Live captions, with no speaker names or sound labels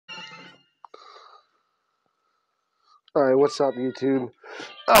Alright, what's up, YouTube?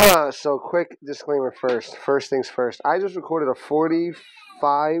 So, quick disclaimer first. First things first. I just recorded a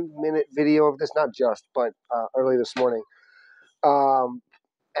 45-minute video of this, not just, but early this morning.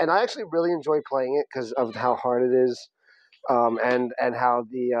 And I actually really enjoy playing it because of how hard it is, and how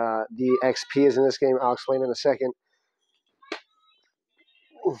the XP is in this game. I'll explain in a second.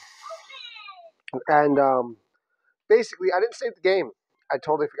 And basically, I didn't save the game. I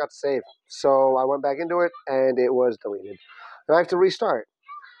totally forgot to save. So I went back into it, and it was deleted. And I have to restart.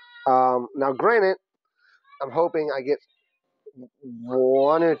 Now, granted, I'm hoping I get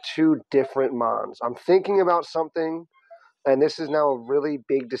one or two different mons. I'm thinking about something, and this is now a really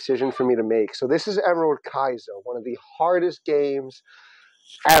big decision for me to make. So this is Emerald KAIZO, one of the hardest games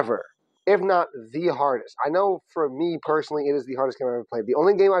ever, if not the hardest. I know for me personally, it is the hardest game I've ever played. The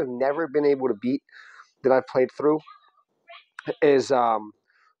only game I've never been able to beat that I've played through is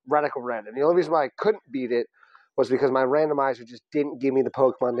Radical Red. And the only reason why I couldn't beat it was because my randomizer just didn't give me the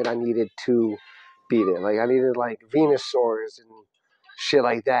Pokemon that I needed to beat it. Like, I needed, like, Venusaurs and shit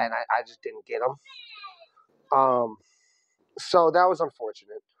like that, and I just didn't get them. So that was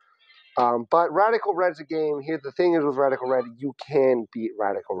unfortunate. But Radical Red's a game. Here, the thing is with Radical Red, you can beat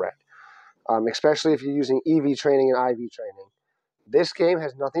Radical Red, especially if you're using EV training and IV training. This game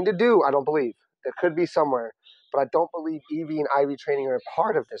has nothing to do, I don't believe. It could be somewhere, but I don't believe EV and IV training are a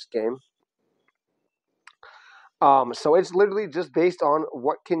part of this game. So it's literally just based on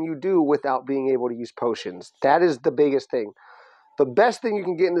what can you do without being able to use potions. That is the biggest thing. The best thing you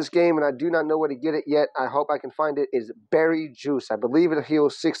can get in this game, and I do not know where to get it yet, I hope I can find it, is berry juice. I believe it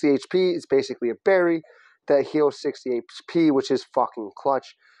heals 60 HP. It's basically a berry that heals 60 HP, which is fucking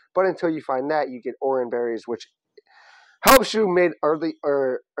clutch. But until you find that, you get orange berries, which helps you mid early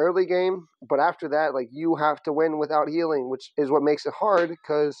game. But after that, like, you have to win without healing, which is what makes it hard,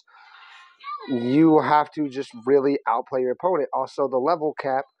 because you have to just really outplay your opponent. Also, the level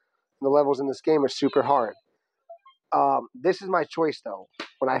cap, the levels in this game are super hard. This is my choice, though.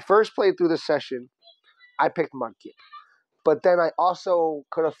 When I first played through this session, I picked Mudkip. But then I also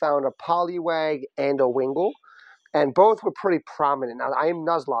could have found a Poliwag and a Wingull, and both were pretty prominent. Now, I am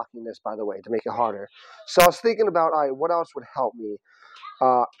Nuzlocking this, by the way, to make it harder. So I was thinking about, all right, what else would help me?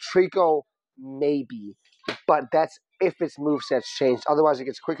 Trico, maybe, but that's if its moveset's changed. Otherwise, it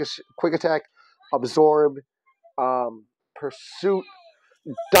gets quick attack, absorb, pursuit,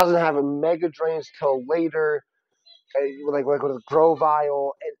 doesn't have a Mega Drains till later, like with a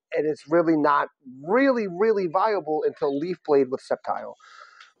Grovyle, and it's really not really viable until Leaf Blade with Sceptile.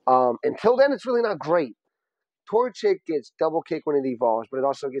 Until then, it's really not great. Torchic gets double kick when it evolves, but it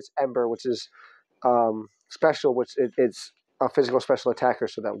also gets Ember, which is special, which it's a physical special attacker,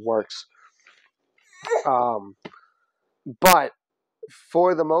 so that works. But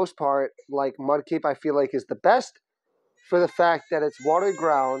for the most part, like, Mudkip, I feel like is the best for the fact that it's water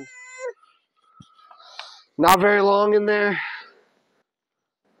ground. Not very long in there.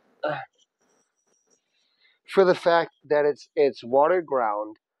 For the fact that it's water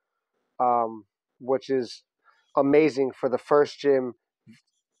ground, which is amazing for the first gym,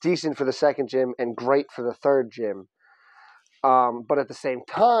 decent for the second gym, and great for the third gym. But at the same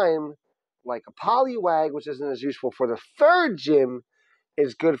time, like a Poliwag, which isn't as useful for the third gym,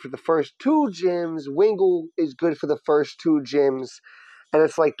 is good for the first two gyms. Wingull is good for the first two gyms. And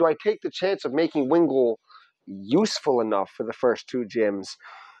it's like, do I take the chance of making Wingull useful enough for the first two gyms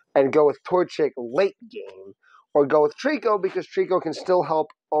and go with Torchic late game? Or go with Trico, because Trico can still help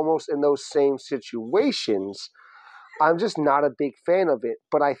almost in those same situations. I'm just not a big fan of it.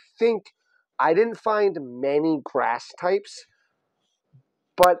 But I think I didn't find many grass types.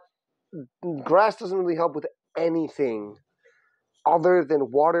 But grass doesn't really help with anything other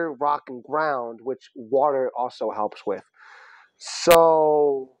than water, rock, and ground, which water also helps with.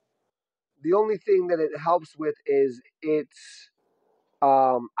 So the only thing that it helps with is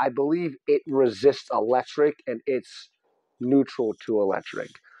I believe it resists electric, and it's neutral to electric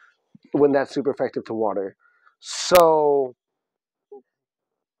when that's super effective to water. So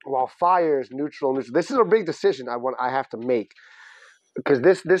while fire is neutral, this is a big decision I have to make, because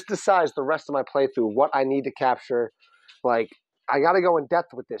this decides the rest of my playthrough, what I need to capture. Like, I got to go in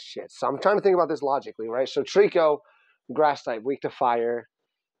depth with this shit. So I'm trying to think about this logically, right? So Trico, grass type, weak to fire.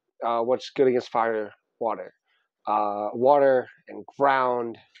 What's good against fire? Water. Water and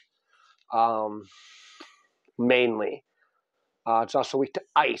ground, mainly. It's also weak to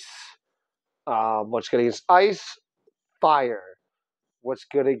ice. What's good against ice? Fire. What's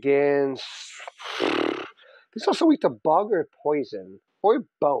good against... It's also weak to bug or poison, or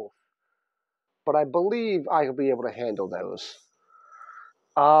both. But I believe I'll be able to handle those.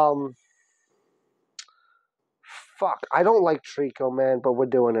 fuck. I don't like Trico, man, but we're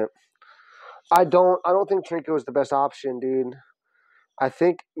doing it. I don't think Trico is the best option, dude. I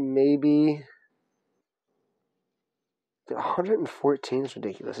think maybe 114 is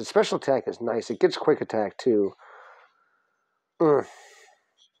ridiculous. Its special attack is nice. It gets quick attack too.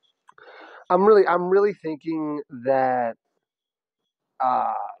 I'm really thinking that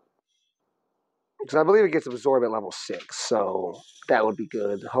because I believe it gets absorbed at level 6, so that would be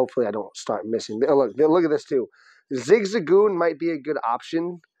good. Hopefully, I don't start missing. Oh, look at this too. Zigzagoon might be a good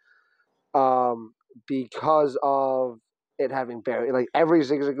option, because of it having berry. Like every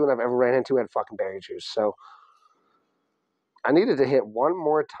Zigzagoon I've ever ran into had fucking berry juice. So I needed to hit one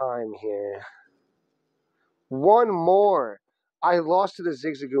more time here. One more. I lost to the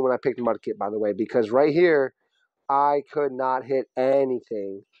Zigzagoon when I picked Mudkip, by the way, because right here I could not hit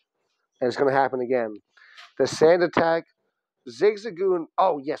anything, and it's going to happen again. The sand attack, Zigzagoon.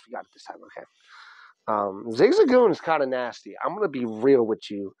 Oh yes, we got it this time. Okay. Zigzagoon is kind of nasty. I'm going to be real with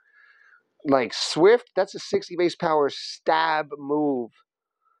you. Like Swift, that's a 60 base power stab move.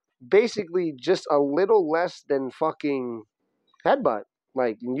 Basically, just a little less than fucking headbutt.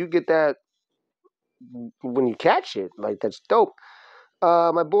 Like, and you get that when you catch it. Like, that's dope.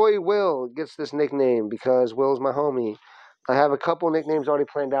 My boy Will gets this nickname because Will's my homie. I have a couple nicknames already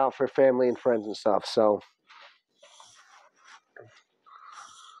planned out for family and friends and stuff, so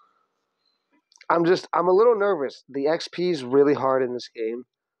I'm a little nervous. The XP is really hard in this game.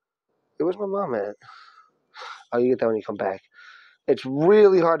 It was my mom at. Oh, you get that when you come back. It's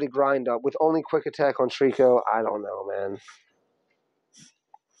really hard to grind up with only quick attack on Trico. I don't know, man.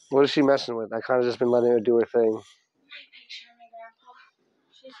 What is she messing with? I kind of just been letting her do her thing. My picture of my grandpa.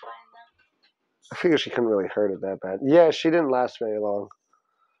 She's fine though. I figured she couldn't really hurt it that bad. Yeah, she didn't last very long.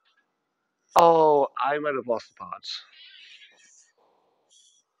 Oh, I might have lost the pots.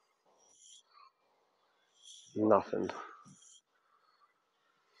 Nothing.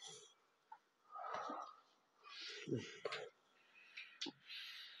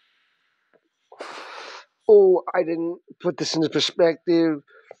 Oh, I didn't put this into perspective.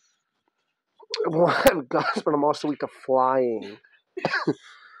 Well, I have guns, but I'm also weak to flying.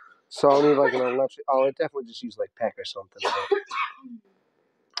 So I'll need like an electric. Oh, it definitely just use like peck or something.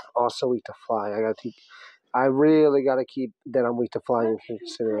 Also weak to fly. I really gotta keep that I'm weak to flying into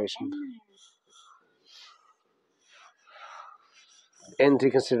consideration. Into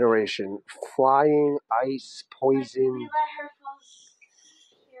consideration. Flying, ice, poison.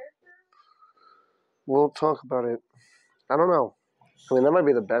 We'll talk about it. I don't know. I mean, that might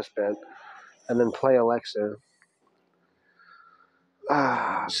be the best bet. And then play Alexa.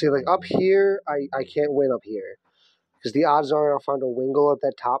 See, like up here, I can't win up here. Because the odds are I'll find a Wingle at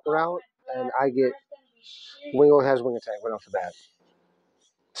that top route, and I get... Wingle has wing attack right off the bat.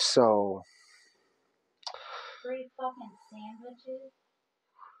 So... Free fucking sandwiches.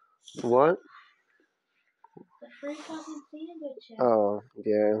 What? The free fucking sandwiches. Oh,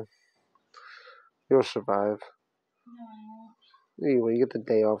 yeah. You'll survive. No, I won't. Anyway, you get the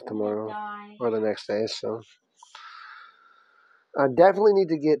day off tomorrow. Die. Or the next day, so... I definitely need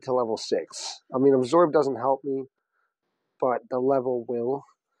to get to level 6. I mean, Absorb doesn't help me, but the level will.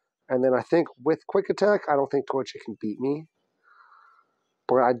 And then I think with Quick Attack, I don't think Torchic can beat me.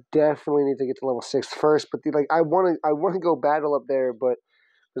 But I definitely need to get to level 6 first. But I want to go battle up there, but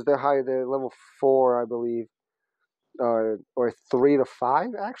because they're higher, they're level 4, I believe, or 3 to 5.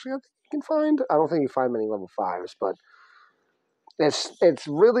 Actually, I think you can find. I don't think you find many level 5s, but it's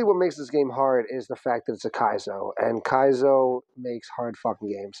really what makes this game hard is the fact that it's a KAIZO, and KAIZO makes hard fucking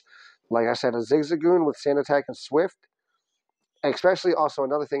games. Like I said, a Zigzagoon with Sand Attack and Swift. Especially also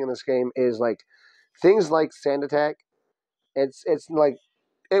another thing in this game is like things like Sand Attack. It's like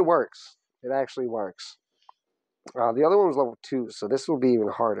it works. It actually works. The other one was level 2, so this will be even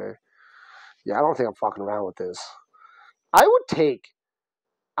harder. Yeah, I don't think I'm fucking around with this. I would take.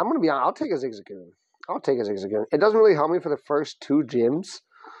 I'm gonna be honest. I'll take a Zigzagoon. I'll take a Zigzagoon. It doesn't really help me for the first 2 gyms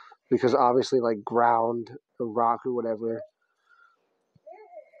because obviously like ground, or rock, or whatever.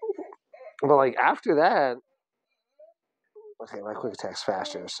 But like after that, okay, my quick attack's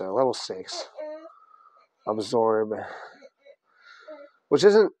faster, so level 6. Absorb. Which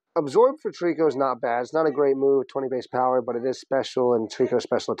isn't... Absorb for Trico is not bad. It's not a great move, 20 base power, but it is special, and Trico's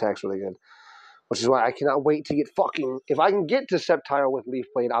special attack's really good. Which is why I cannot wait to get fucking... If I can get to Sceptile with Leaf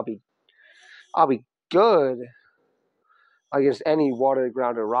Blade, I'll be good against any water,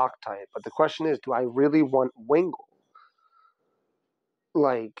 ground, or rock type. But the question is, do I really want Wingle?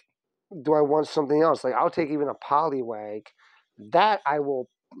 Like, do I want something else? Like, I'll take even a Poliwag. That I will...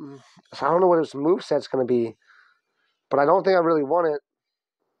 So I don't know what his moveset's going to be, but I don't think I really want it.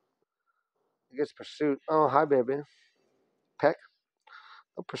 gets pursuit. Oh, hi, baby. Peck.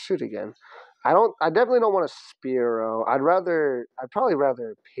 Oh, pursuit again. I definitely don't want a Spearow. I'd probably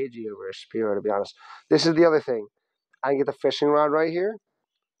rather a Pidgey over a Spearow, to be honest. This is the other thing. I can get the fishing rod right here.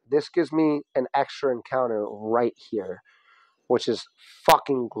 This gives me an extra encounter right here, which is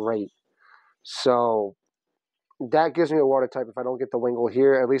fucking great. So that gives me a water type. If I don't get the Wingull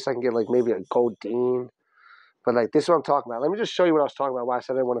here, at least I can get like maybe a Goldeen. But like this is what I'm talking about. Let me just show you what I was talking about. Why I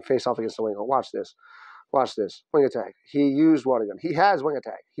said I didn't want to face off against the Wingull. Watch this. Watch this. Wing attack. He used water gun. He has wing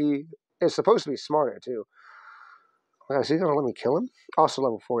attack. He is supposed to be smarter too. Is he gonna let me kill him? Also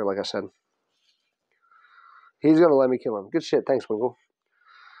level 4, like I said. He's gonna let me kill him. Good shit. Thanks, Wingull.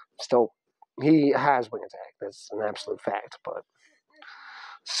 Still, he has wing attack. That's an absolute fact. But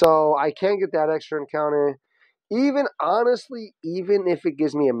so I can get that extra encounter. Even honestly, even if it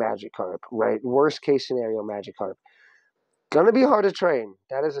gives me a Magikarp, right? Worst case scenario, Magikarp. Gonna be hard to train.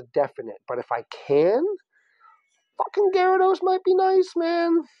 That is a definite. But if I can, fucking Gyarados might be nice,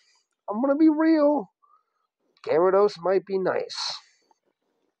 man. I'm gonna be real. Gyarados might be nice.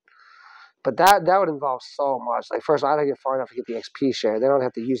 But that would involve so much. Like, first, I'd have to get far enough to get the XP share. Then I'd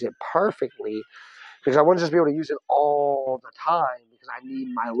have to use it perfectly. Because I wouldn't just be able to use it all the time. Because I need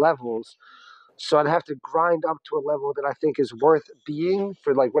my levels. So I'd have to grind up to a level that I think is worth being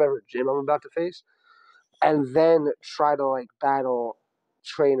for, like, whatever gym I'm about to face. And then try to, like, battle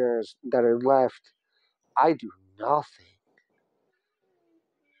trainers that are left. I do nothing.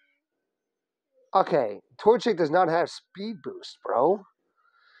 Okay, Torchic does not have speed boost, bro.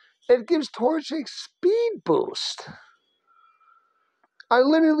 It gives Torchic speed boost. I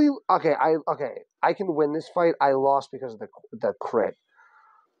literally I can win this fight. I lost because of the crit.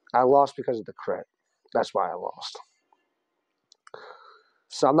 I lost because of the crit. That's why I lost.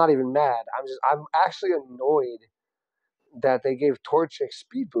 So I'm not even mad. I'm actually annoyed that they gave Torchic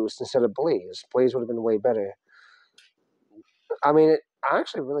speed boost instead of Blaze. Blaze would have been way better. I mean,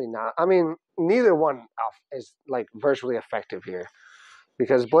 actually really not. I mean, neither one is like virtually effective here.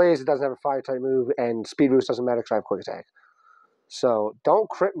 Because Blaze doesn't have a fire type move, and Speed Boost doesn't matter because I have Quick Attack. So don't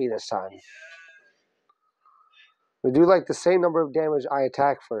crit me this time. We do like the same number of damage I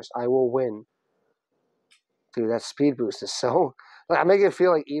attack first. I will win. Dude, that Speed Boost is so... Like, I make it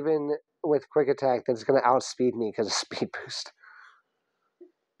feel like even with Quick Attack that it's going to outspeed me because of Speed Boost.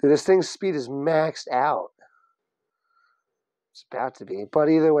 Dude, this thing's speed is maxed out. It's about to be. But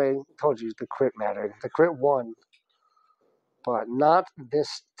either way, I told you the crit mattered. The crit won. But not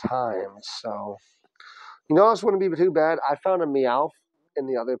this time, so... You know what else wouldn't be too bad? I found a Meowth in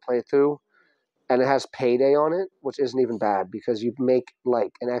the other playthrough, and it has Payday on it, which isn't even bad because you make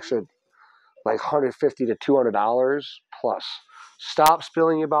like an extra like $150 to $200 plus. Stop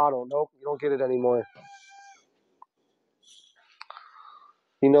spilling your bottle. Nope, you don't get it anymore.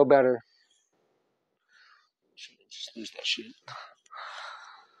 You know better. Just lose that shit.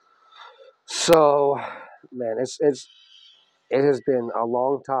 So, man, it has been a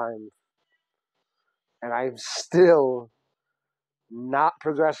long time, and I'm still not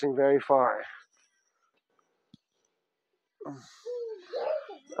progressing very far.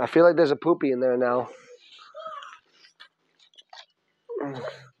 I feel like there's a poopy in there now. You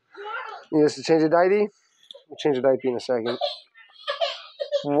need us to change the diety? We'll change the diaper in a second.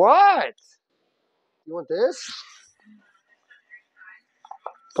 What? You want this?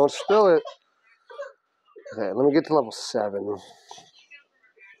 Don't spill it. Okay, let me get to level 7.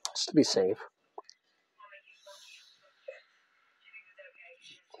 Just to be safe.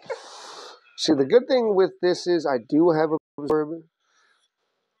 See, the good thing with this is I do have Absorb.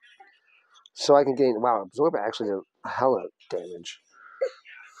 So I can gain... Wow, Absorb actually did a hell of damage.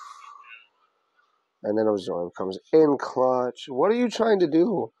 And then Absorb comes in clutch. What are you trying to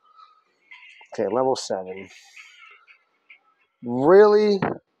do? Okay, level 7. Really?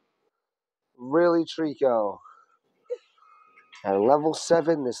 Really, Trico? At level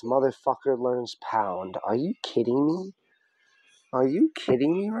 7, this motherfucker learns Pound. Are you kidding me? Are you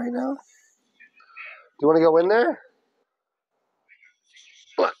kidding me right now? Do you want to go in there?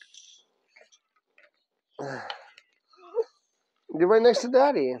 Look. You're right next to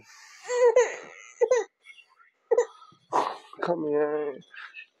Daddy. Come here.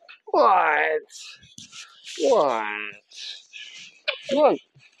 What? What? Come on.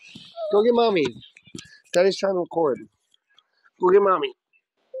 Go get Mommy. Daddy's trying to record. Go get Mommy.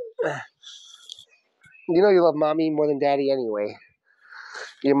 You know you love Mommy more than Daddy anyway.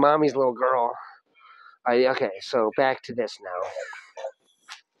 You're Mommy's little girl. Okay, so back to this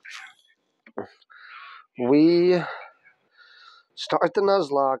now. We start the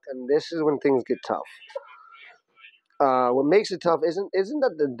Nuzlocke, and this is when things get tough. What makes it tough isn't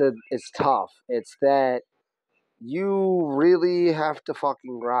that it's tough. It's that you really have to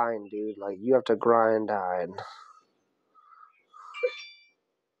fucking grind, dude. Like you have to grind.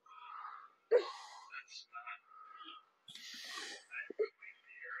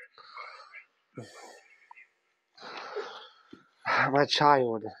 My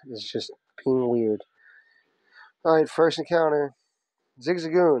child is just being weird. All right, first encounter,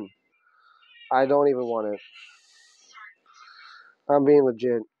 Zigzagoon. I don't even want it. I'm being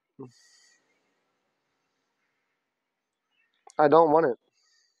legit. I don't want it.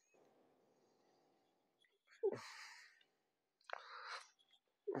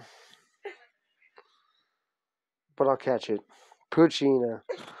 But I'll catch it. Puccina.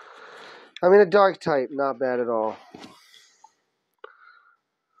 I mean, a dark type, not bad at all.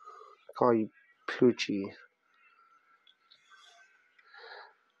 Call you Poochie.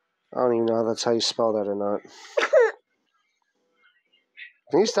 I don't even know if that's how you spell that or not.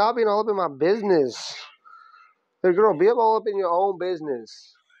 Can you stop being all up in my business? Hey, girl, be all up in your own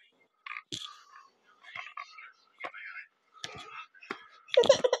business.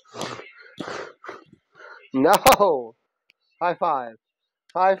 No! High five.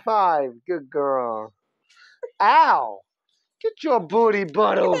 High five. Good girl. Ow! Get your booty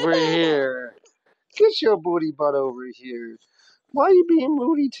butt over here. Get your booty butt over here. Why are you being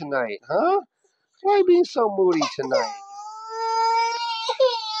moody tonight, huh? Why are you being so moody tonight?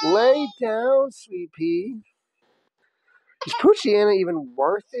 Lay down, sweet pea. Is Poochiana even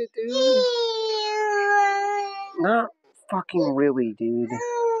worth it, dude? Not fucking really, dude.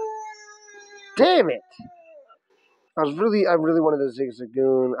 Damn it! I really wanted a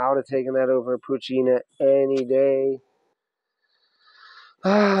Zigzagoon. I would have taken that over Poochina any day.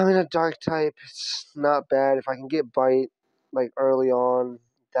 I mean, a dark type, it's not bad. If I can get Bite, like, early on,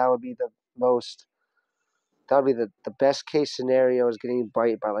 that would be the most... That would be the best case scenario is getting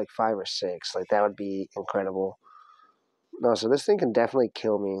Bite by, like, 5 or 6. Like, that would be incredible. No, so this thing can definitely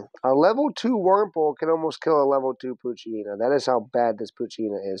kill me. A level 2 Wurmple can almost kill a level 2 Poochyena. That is how bad this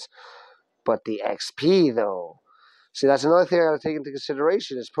Poochyena is. But the XP, though. See, that's another thing I gotta take into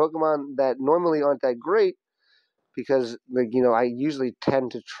consideration is Pokemon that normally aren't that great because, like, you know, I usually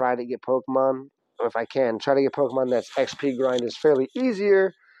tend to try to get Pokemon, or if I can, try to get Pokemon that's XP grind is fairly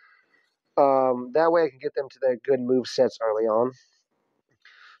easier. That way I can get them to their good move sets early on.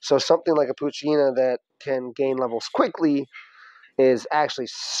 So something like a Poochyena that can gain levels quickly is actually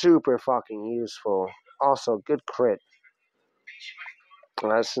super fucking useful. Also, good crit.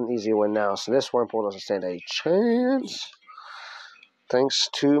 Well, that's an easy one now. So this Wurmple doesn't stand a chance. Thanks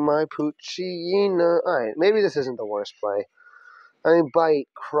to my Poochyena. Alright, maybe this isn't the worst play. I mean, Bite,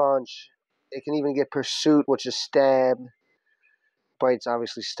 Crunch. It can even get Pursuit, which is Stab. Bite's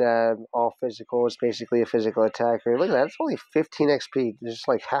obviously Stab. All physical. It's basically a physical attacker. Look at that. It's only 15 XP. It's just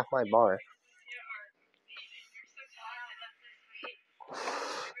like half my bar.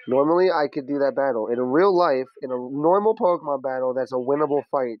 Normally, I could do that battle. In real life, in a normal Pokemon battle, that's a winnable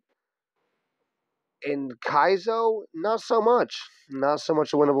fight. In KAIZO, not so much. Not so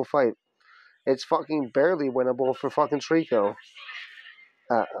much a winnable fight. It's fucking barely winnable for fucking Trico.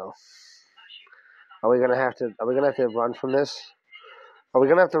 Uh-oh. Are we gonna have to run from this? Are we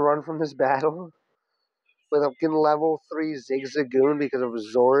gonna have to run from this battle? With a fucking level 3 Zigzagoon because of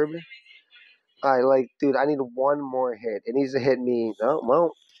Absorb? Dude, I need one more hit. It needs to hit me. Oh,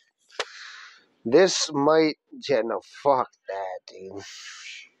 well. This might... Yeah, no, fuck that, dude.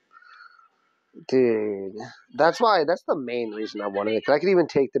 Dude. That's the main reason I wanted it. Because I could even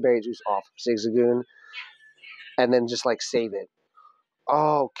take the berry juice off of Zigzagoon and then just, like, save it.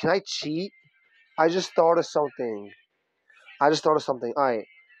 Oh, can I cheat? I just thought of something. Alright.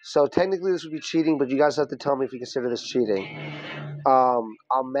 So, technically this would be cheating, but you guys have to tell me if you consider this cheating.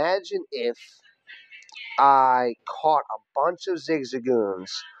 Imagine if I caught a bunch of Zigzagoons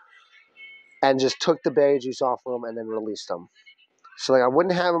and just took the berry juice off of them and then released them. So, like, I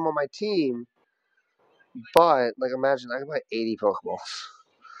wouldn't have them on my team, but, like, imagine I could buy 80 Pokeballs.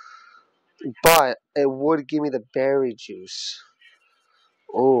 But it would give me the berry juice.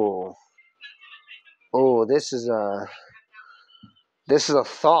 Oh. Oh, this is a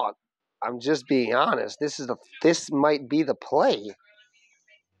thought. I'm just being honest. This might be the play.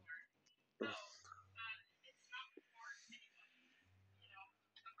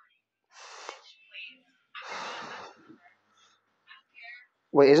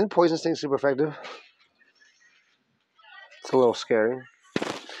 Wait, isn't Poison Sting super effective? It's a little scary.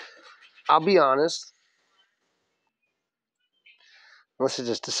 I'll be honest. Unless it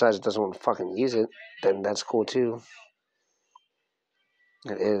just decides it doesn't want to fucking use it, then that's cool too.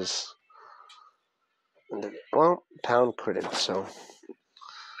 It is. Well, pound critted, so.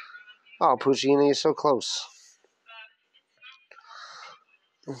 Oh, Puccini is so close.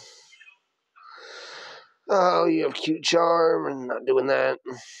 Oh, you have cute charm and not doing that.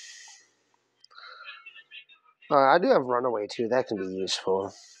 I do have runaway too. That can be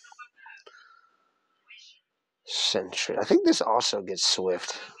useful. Sentry. I think this also gets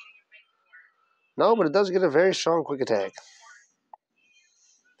swift. No, but it does get a very strong quick attack.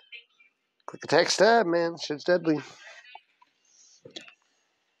 Quick attack stab, man. Shit's deadly.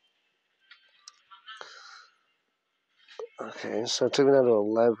 Okay, so it took me down to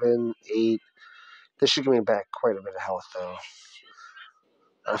 11, 8. This should give me back quite a bit of health, though.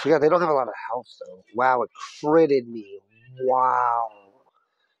 I forgot they don't have a lot of health, though. Wow, it critted me. Wow.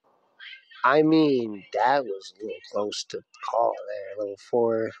 I mean, that was a little close to call there. Level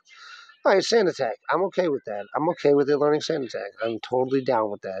 4. All right, Sand Attack. I'm okay with that. I'm okay with it learning Sand Attack. I'm totally down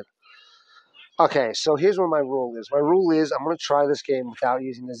with that. Okay, so here's what my rule is. My rule is I'm going to try this game without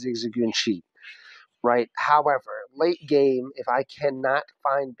using the Zigzagoon cheat, right? However, late game, if I cannot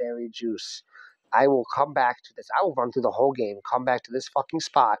find Berry Juice, I will come back to this. I will run through the whole game, come back to this fucking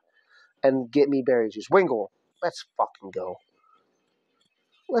spot, and get me Berry Juice. Wingle, let's fucking go.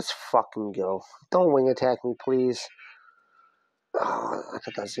 Let's fucking go. Don't wing attack me, please. Oh, I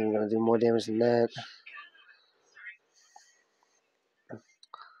thought that was even going to do more damage than that.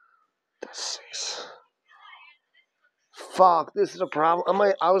 That's 6. Fuck, this is a problem.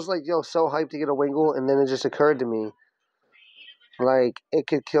 I was like, yo, so hyped to get a Wingle, and then it just occurred to me, like, it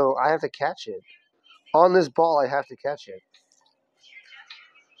could kill. I have to catch it. On this ball, I have to catch it.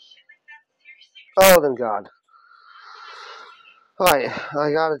 Oh, thank God. Alright,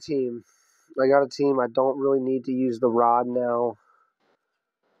 I got a team. I don't really need to use the rod now.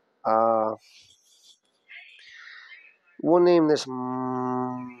 We'll name this.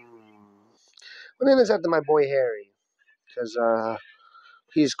 We'll name this after my boy Harry, because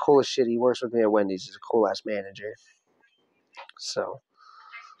he's cool as shit. He works with me at Wendy's. He's a cool ass manager. So,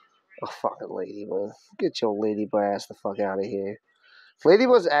 fucking Ladybug, get your Ladybug ass the fuck out of here.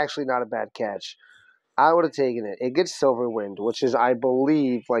 Ladybug's actually not a bad catch. I would have taken it. It gets Silver Wind, which is, I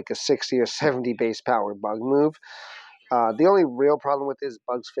believe, like a 60 or 70 base power bug move. The only real problem with this,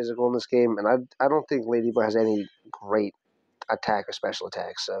 Bug's physical in this game, and I don't think Ladybug has any great attack or special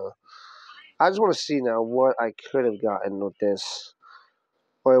attack, so I just want to see now what I could have gotten with this,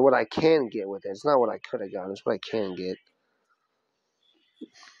 or what I can get with it. It's not what I could have gotten, it's what I can get.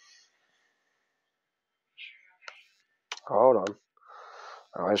 Hold on.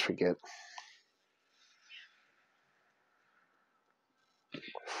 I always forget.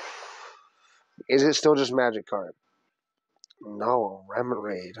 Is it still just Magic card? No,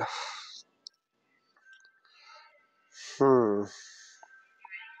 Remoraid.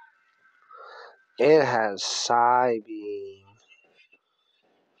 It has Psybeam.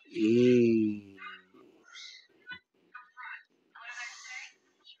 Eee.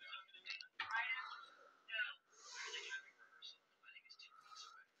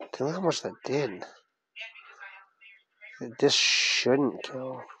 Look how much that did. This shouldn't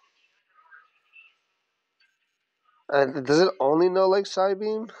kill. Does it only know like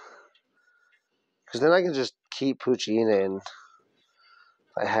Psybeam? Because then I can just keep Puccina in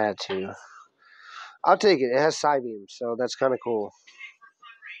if I had to. I'll take it. It has Psybeam, so that's kind of cool.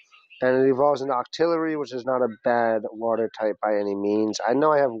 And it evolves into Octillery, which is not a bad water type by any means. I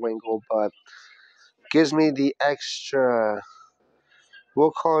know I have Wingull, but gives me the extra.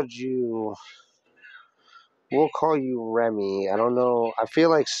 We'll call you Remy. I don't know. I feel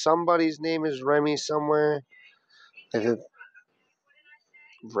like somebody's name is Remy somewhere. Is it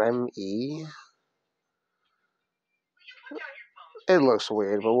Rem-E? It looks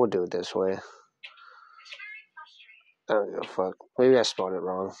weird, but we'll do it this way. I don't give a fuck. Maybe I spelled it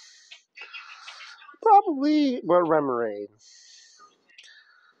wrong. Probably, but Remoraid.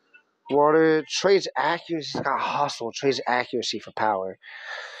 Water trades accuracy. It's got hustle. Trades accuracy for power.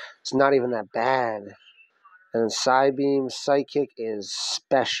 It's not even that bad. And then Psybeam, Psychic is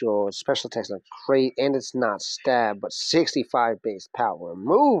special. It's special attack's not great, and it's not stab, but 65 base power.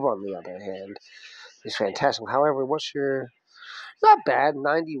 Move, on the other hand, is fantastic. However, what's your... Not bad,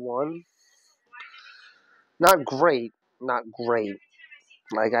 91. Not great. Not great.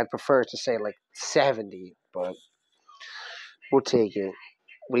 Like, I'd prefer to say, like, 70, but we'll take it.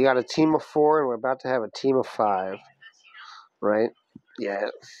 We got a team of 4, and we're about to have a team of 5. Right? Yeah.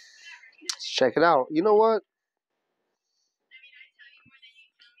 Let's check it out. You know what?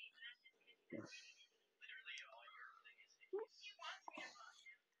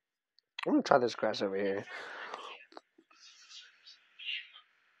 I'm going to try this grass over here.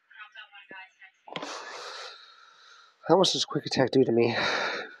 How much does quick attack do to me?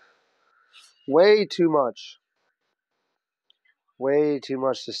 Way too much. Way too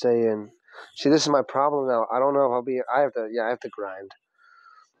much to stay in. See, this is my problem now. I don't know if I'll be... I have to grind.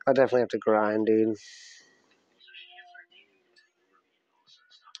 I definitely have to grind, dude.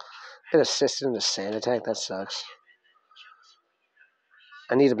 Get assisted in the sand attack? That sucks.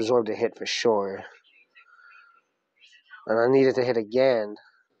 I need absorb to hit for sure. And I need it to hit again.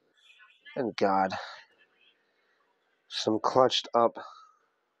 And God. Some clutched up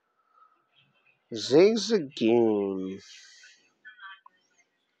Zigzagoon.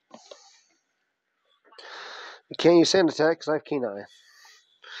 You can't use sand attack because I have Kenai.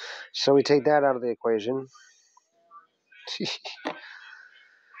 So we take that out of the equation.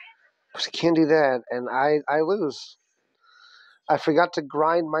 Can't do that, and I lose. I forgot to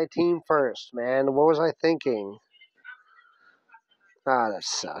grind my team first, man. What was I thinking? Ah, that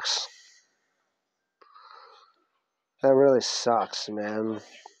sucks. That really sucks, man.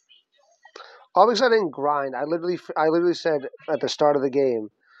 All because I didn't grind. I literally said at the start of the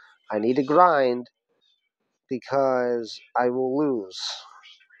game, I need to grind because I will lose.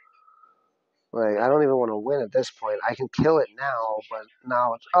 Like, I don't even want to win at this point. I can kill it now, but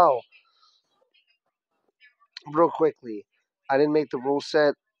now it's... Oh, real quickly. I didn't make the rule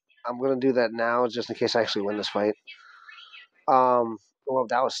set. I'm going to do that now just in case I actually win this fight. Well,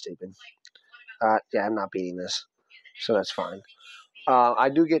 that was stupid. Yeah, I'm not beating this, so that's fine. I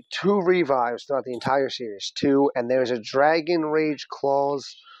do get 2 revives throughout the entire series. 2, and there's a Dragon Rage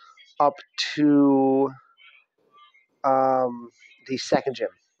clause up to the 2nd gym.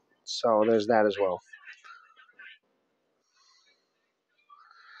 So there's that as well.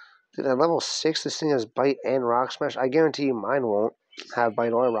 Dude, at level 6, this thing has Bite and Rock Smash. I guarantee you mine won't have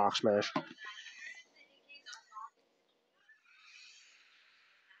Bite or Rock Smash.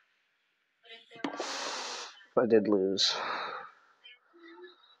 But I did lose.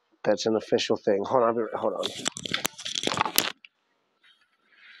 That's an official thing. Hold on.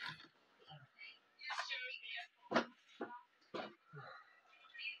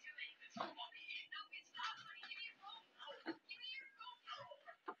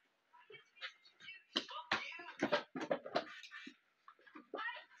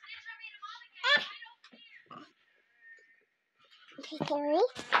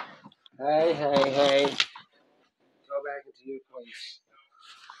 Hey. Go back into your place.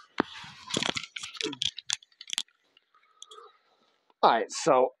 Alright,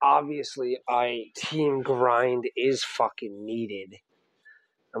 so obviously team grind is fucking needed.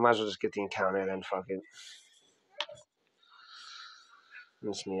 I might as well just get the encounter then, fuck it.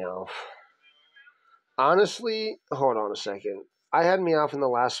 Miss Meowth. Honestly, hold on a second. I had Meowth in the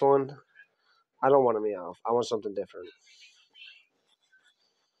last one. I don't want a Meowth. I want something different.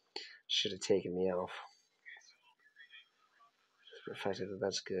 Should have taken Meowth. The fact that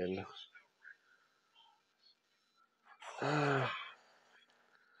that's good. I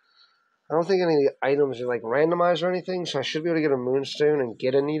don't think any of the items are like randomized or anything, so I should be able to get a Moonstone and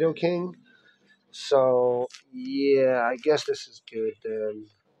get a Nidoking. So, yeah, I guess this is good then.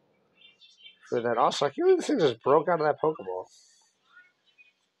 For that. Also, I can't believe this thing just broke out of that Pokeball.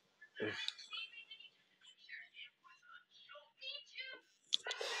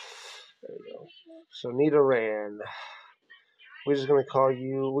 There we go. So Nidoran. We're gonna call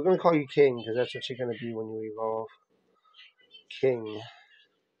you King, because that's what you're gonna be when you evolve. King.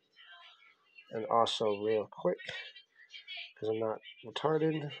 And also real quick, because I'm not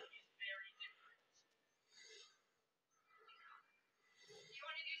retarded.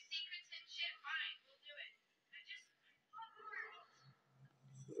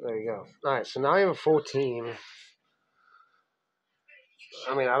 There you go. Alright, so now I have a full team.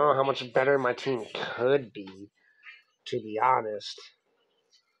 I mean, I don't know how much better my team could be, to be honest.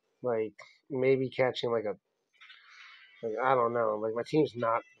 Like, maybe catching like I don't know. Like, my team's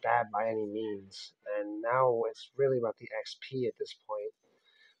not bad by any means. And now it's really about the XP at this point.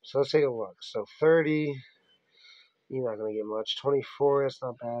 So let's take a look. So 30, you're not going to get much. 24, that's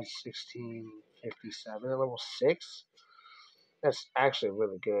not bad. 16, 57 at level 6. That's actually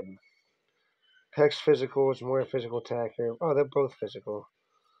really good. Peck's physical is more physical attacker. Oh, they're both physical.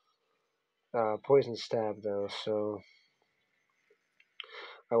 Poison stab, though, so...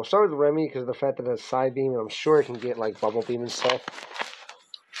 I will start with Remy because of the fact that it's side beam, and I'm sure it can get, like, bubble beam and stuff.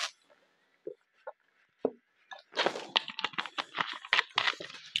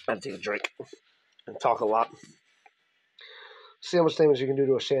 I have to take a drink and talk a lot. See how much damage you can do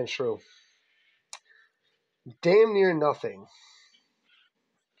to a Sandshrew. Damn near nothing.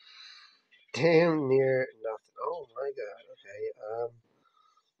 Damn near nothing. Oh my god. Okay.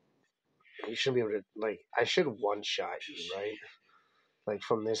 You shouldn't be able to, like, I should one-shot you, right? Like,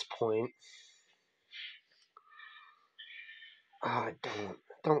 from this point. Ah,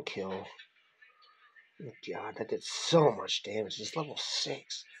 don't kill. God, that did so much damage. It's level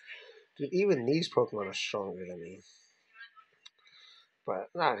 6. Dude, even these Pokemon are stronger than me. But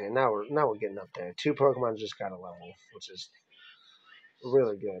okay, now we're getting up there. 2 Pokemon just got a level, which is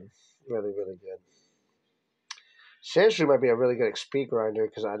really good. Really, really good. Sandshrew might be a really good XP grinder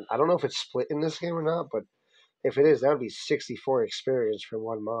because I don't know if it's split in this game or not, but if it is, that would be 64 experience for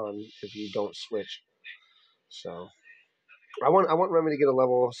one Mon if you don't switch. So I want Remy to get a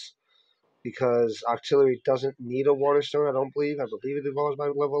levels because Octillery doesn't need a Water Stone. I believe it evolves by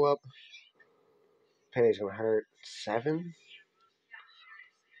level up. Penny's gonna hurt 7.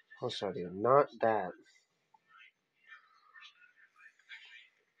 What's that do? Not that.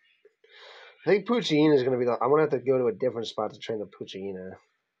 I think Poochyena is gonna be. I'm gonna have to go to a different spot to train the Poochyena.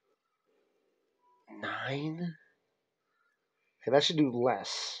 9. Okay, that should do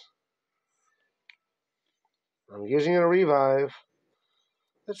less. I'm using a revive.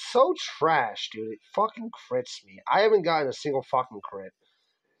 It's so trash, dude. It fucking crits me. I haven't gotten a single fucking crit.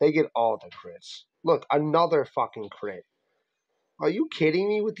 They get all the crits. Look, another fucking crit. Are you kidding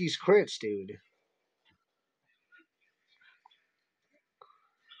me with these crits, dude?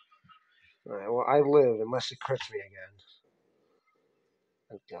 Alright, well, I live unless it crits me again.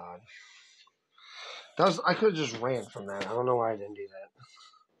 Thank God. I could have just ran from that. I don't know why I didn't do that.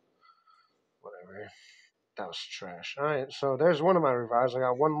 Whatever. That was trash. Alright, so there's one of my revives. I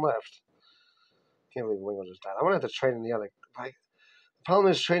got one left. Can't believe Wingo just died. I'm gonna have to trade in the other. Like, the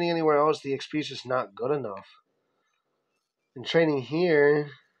problem is training anywhere else, the XP is just not good enough. And training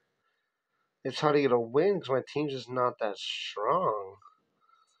here, it's hard to get a win because my team's just not that strong.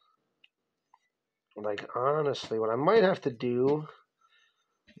 Like, honestly, what I might have to do,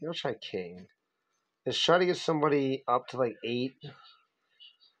 I'll try King, is try to get somebody up to like 8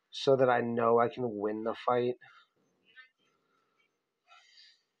 so that I know I can win the fight.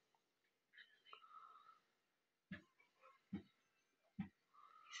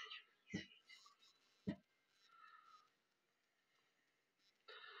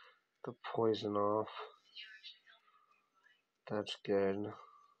 The poison off. That's good.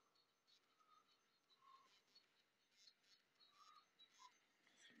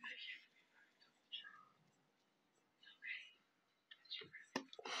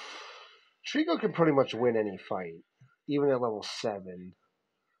 Trico can pretty much win any fight, even at level 7.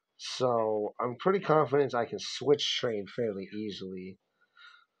 So I'm pretty confident I can switch train fairly easily.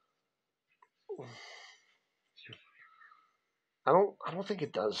 I don't think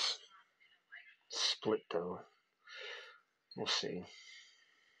it does split though. We'll see.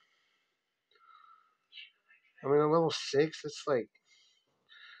 I mean, at level 6, it's like,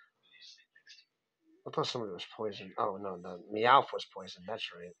 I thought somebody was poisoned. Oh no, the Meowth was poisoned. That's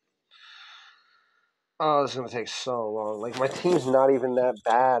right. Oh, this is gonna take so long. Like, my team's not even that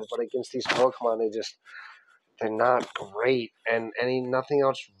bad, but against these Pokemon, they're not great, and nothing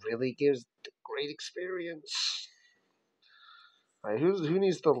else really gives great experience. All right, who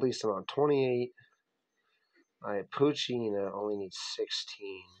needs the least amount? 28. All right, Poochyena only needs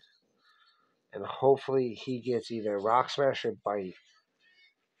 16, and hopefully he gets either Rock Smash or Bite.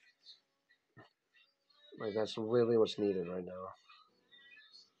 Like, that's really what's needed right now.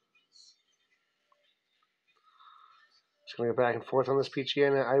 Just gonna go back and forth on this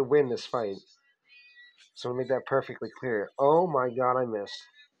Poochyena. I win this fight. So I'm gonna make that perfectly clear. Oh my God, I missed.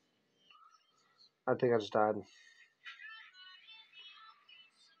 I think I just died.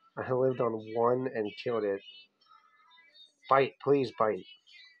 I lived on 1 and killed it. Bite, please bite.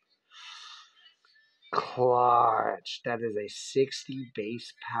 Clutch. That is a 60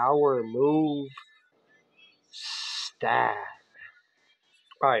 base power move. Stat.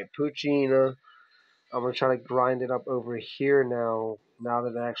 Alright, Poochyena. I'm going to try to grind it up over here now. Now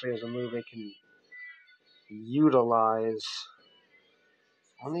that it actually has a move it can utilize.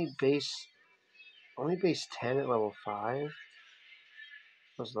 Only base 10 at level 5?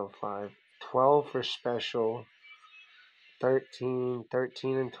 What's level 5? 12 for special. 13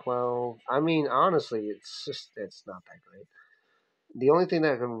 and 12. I mean, honestly, it's not that great. The only thing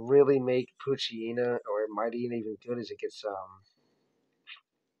that can really make Poochyena or Mightyena even good is it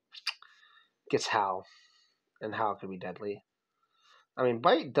gets Howl, and Howl can be deadly. I mean,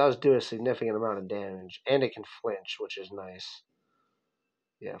 Bite does do a significant amount of damage, and it can flinch, which is nice.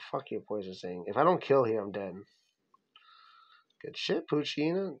 Yeah, fuck you, Poison Sting. If I don't kill here, I'm dead. Good shit,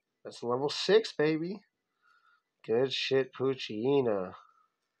 Poochyena. That's level 6, baby. Good shit, Poochyena.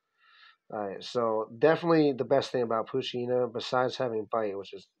 Alright, so definitely the best thing about Poochyena, besides having Bite,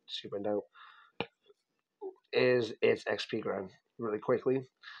 which is super dope, is its XP grind really quickly.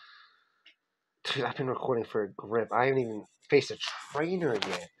 Dude, I've been recording for a grip. I haven't even faced a trainer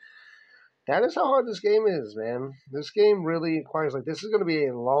yet. That is how hard this game is, man. This game really requires, like, this is going to be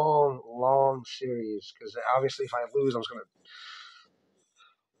a long, long series. Because obviously, if I lose, I'm just going to.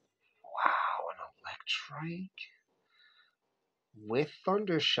 Wow, an Electrike with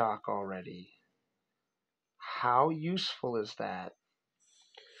Thundershock already. How useful is that?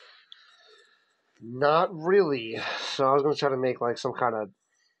 Not really. So I was going to try to make, like, some kind of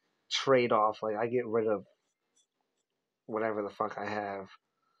trade off. Like, I get rid of whatever the fuck I have.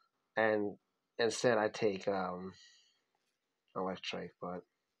 And instead, I take Electrike. But.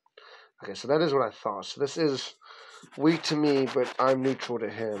 Okay, so that is what I thought. So this is weak to me, but I'm neutral to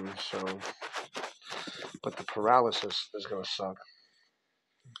him. So, but the paralysis is gonna suck.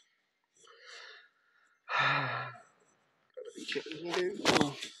 Gotta be kidding me, dude.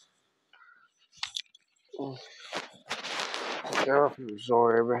 Get off and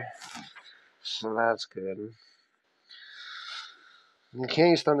absorb. So that's good. You can't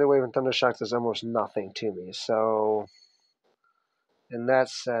use Thunder Wave and Thunder Shock. There's almost nothing to me. So, in that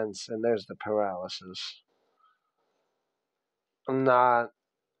sense, and there's the paralysis. I'm not.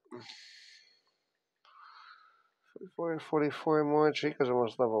 44 and 44 more. Chico's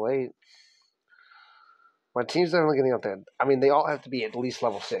almost level 8. My team's definitely getting up there. I mean, they all have to be at least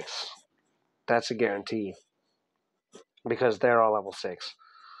level 6. That's a guarantee. Because they're all level 6.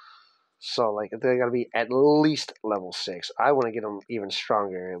 So, like, they gotta be at least level 6. I want to get them even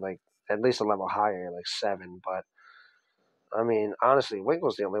stronger, like, at least a level higher, like 7. But, I mean, honestly,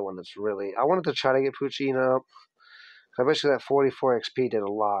 Winkle's the only one that's really. I wanted to try to get Puccina up. I bet you that 44 XP did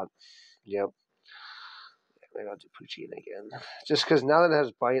a lot. Yep. Maybe I'll do Puccina again. Just because now that it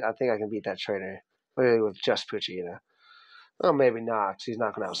has Bite, I think I can beat that trainer. Literally with just Puccina. Well, maybe not, because he's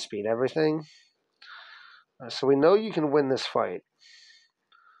not going to outspeed everything. So we know you can win this fight.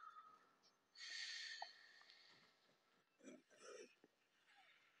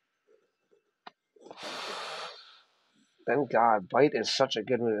 Thank God, Bite is such a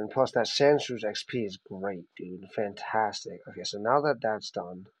good move, and plus that Sandshrews XP is great, dude. Fantastic. Okay, so now that that's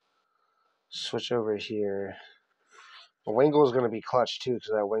done, switch over here. Wingle is going to be clutch too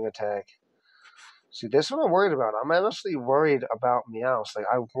because of that wing attack. See, this is what I'm worried about. I'm honestly worried about Meowth. Like,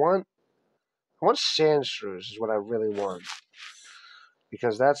 I want Sandshrews is what I really want.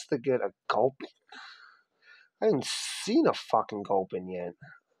 Because that's the good. A Gulpin? I haven't seen a fucking Gulpin yet.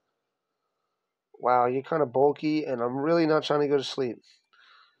 Wow, you're kind of bulky, and I'm really not trying to go to sleep.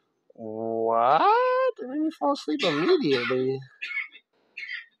 What? It made me fall asleep immediately.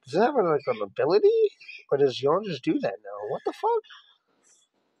 Does it have like an ability? Or does Yawn just do that now? What the fuck?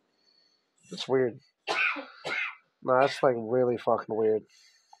 That's weird. No, that's like really fucking weird.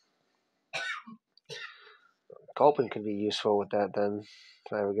 Gulpin could be useful with that then.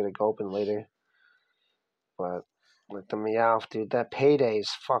 If I ever get a Gulpin later. But like the Meowth, dude, that payday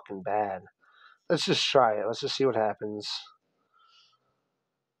is fucking bad. Let's just try it. Let's just see what happens.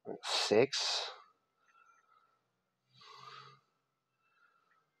 6?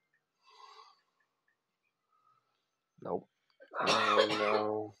 Nope. Oh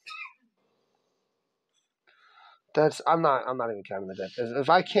no. I'm not even counting the death. If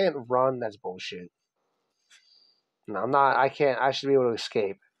I can't run, that's bullshit. No, I'm not. I can't. I should be able to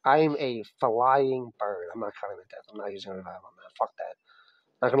escape. I'm a flying bird. I'm not counting the death. I'm not using revive on that. Fuck that.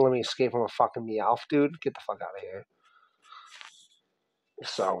 Not gonna let me escape from a fucking Meowth, dude. Get the fuck out of here.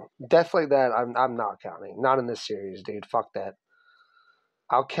 So death like that, I'm not counting. Not in this series, dude. Fuck that.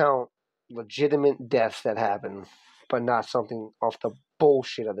 I'll count legitimate deaths that happen, but not something off the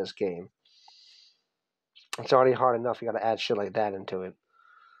bullshit of this game. It's already hard enough. You got to add shit like that into it.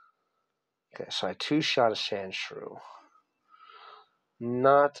 Okay, so I 2-shot a Sandshrew.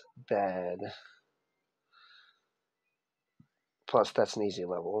 Not bad. Plus, that's an easy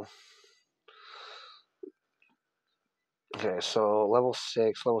level. Okay, so level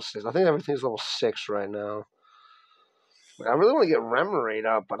 6. I think everything's level 6 right now. I really want to get Remoraid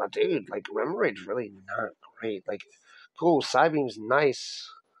up, but dude, like, Remoraid's really not great. Like, cool, Psybeam's nice,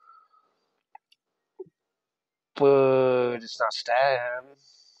 but it's not stab.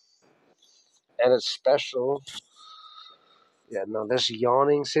 And it's special. Yeah, no, this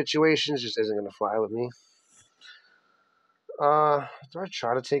yawning situation just isn't going to fly with me. Do I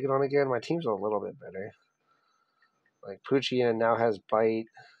try to take it on again? My team's a little bit better. Like, Poochyena now has Bite.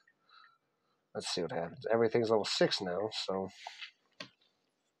 Let's see what happens. Everything's level 6 now, so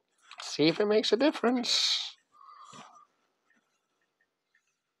see if it makes a difference.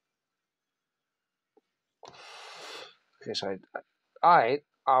 Okay, so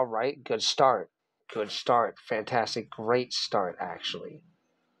all right, good start. Good start. Fantastic. Great start, actually.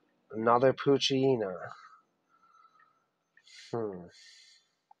 Another Puccina. Hmm.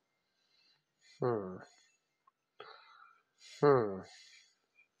 Hmm. Hmm.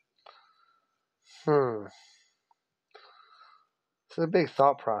 Hmm. It's a big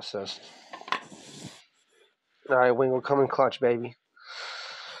thought process. Alright, Wingle, come in clutch, baby.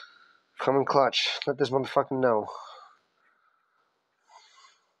 Come in clutch. Let this motherfucker know.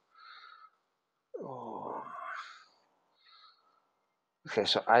 Oh. Okay,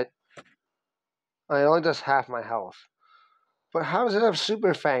 so I only does half my health. But how does it have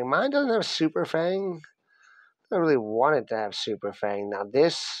Super Fang? Mine doesn't have Super Fang. I really wanted to have Super Fang. Now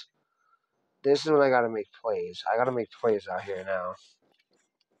this is when I gotta make plays. I gotta make plays out here now.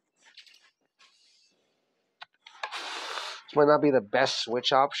 This might not be the best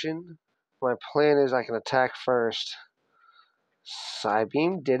switch option. My plan is I can attack first.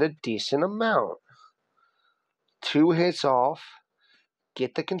 Psybeam did a decent amount. 2 hits off.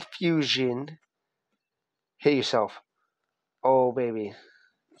 Get the confusion. Hit yourself. Oh, baby.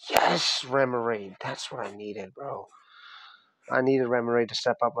 Yes, Remoraid. That's what I needed, bro. I needed Remoraid to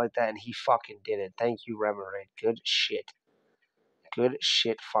step up like that, and he fucking did it. Thank you, Remoraid. Good shit. Good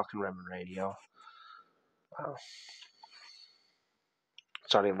shit, fucking Remoraid, yo. Wow.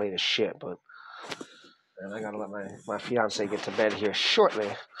 It's already late as shit, but and I gotta let my fiance get to bed here shortly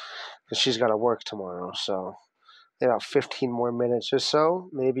because she's gotta work tomorrow. So about 15 more minutes or so.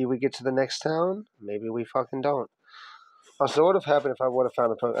 Maybe we get to the next town. Maybe we fucking don't. So what would have happened if I would have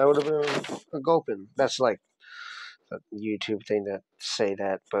found a Pokemon? I would have been a Gulpin. That's like a YouTube thing to say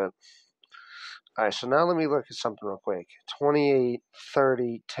that, but alright, so now let me look at something real quick. 28,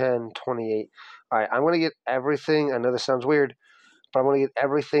 30, 10, 28. Alright, I'm gonna get everything. I know this sounds weird, but I'm gonna get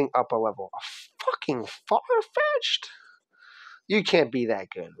everything up a level. Fucking far-fetched? You can't be that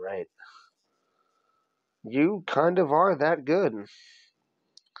good, right? You kind of are that good.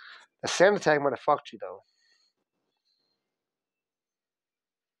 The sand attack might have fucked you, though.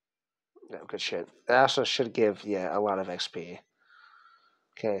 Yeah, good shit. That also should give, yeah, a lot of XP.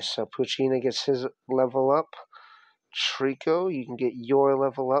 Okay, so Puccina gets his level up. Trico, you can get your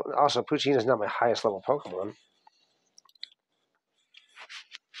level up. Also, Puccina is not my highest level Pokemon.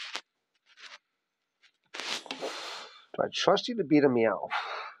 Do I trust you to beat a Meowth?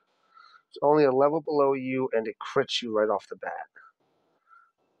 It's only a level below you, and it crits you right off the bat.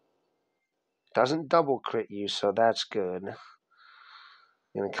 Doesn't double crit you, so that's good.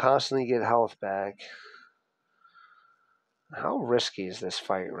 You're going to constantly get health back. How risky is this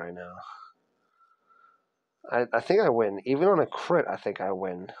fight right now? I think I win. Even on a crit, I think I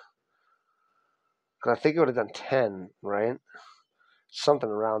win. Because I think it would have done 10, right? Something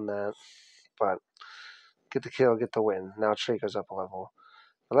around that. But get the kill, get the win. Now Trico's up a level.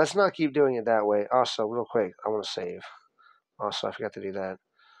 But let's not keep doing it that way. Also, real quick, I want to save. Also, I forgot to do that.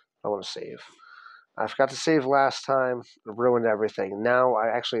 I want to save. I forgot to save last time. Ruined everything. Now I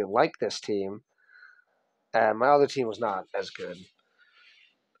actually like this team. And my other team was not as good.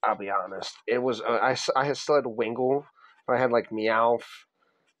 I'll be honest. It was I had still had Wingle, but I had like Meowth,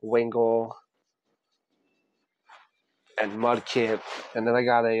 Wingle, and Mudkip, and then I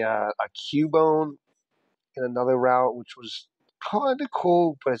got a Cubone in another route, which was kind of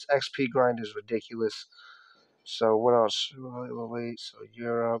cool, but its XP grind is ridiculous. So what else? Wait, so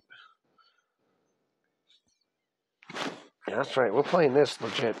Europe. Yeah, that's right. We're playing this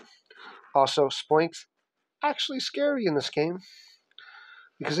legit. Also, Spoink's actually scary in this game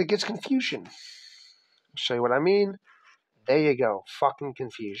because it gets confusion. I'll show you what I mean. There you go. Fucking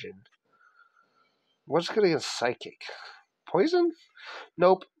confusion. What's good against Psychic? Poison?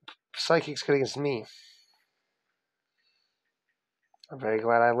 Nope. Psychic's good against me. I'm very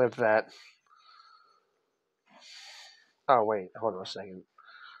glad I lived that. Oh, wait. Hold on a second.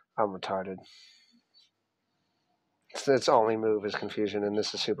 I'm retarded. Its only move is confusion, and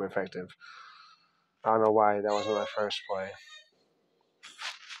this is super effective. I don't know why that wasn't my first play.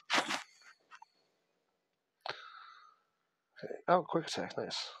 Okay. Oh, quick attack.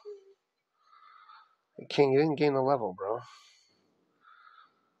 Nice. King, you didn't gain the level, bro.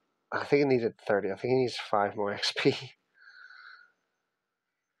 I think it needed 30. I think it needs 5 more XP.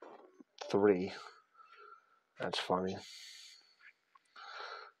 3. That's funny.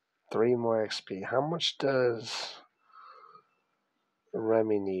 3 more XP. How much does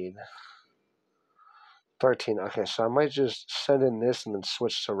Remy need? 13. Okay, so I might just send in this and then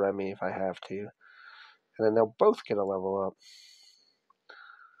switch to Remy if I have to. And then they'll both get a level up.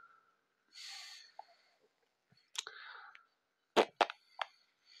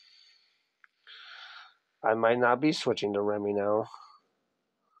 I might not be switching to Remy now.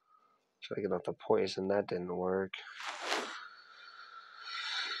 Try to get off the poison. That didn't work.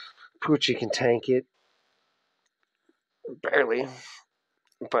 Poochie can tank it. Barely.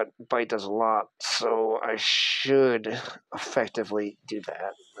 But bite does a lot, so I should effectively do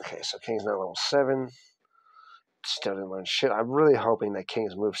that. Okay, so King's now level 7. Still didn't learn shit. I'm really hoping that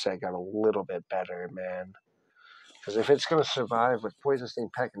King's moveset got a little bit better, man. Because if it's going to survive with Poison Sting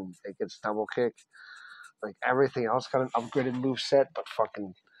Peck and it gets double kick, like everything else got an upgraded moveset, but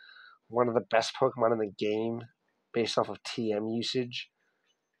fucking one of the best Pokemon in the game, based off of TM usage,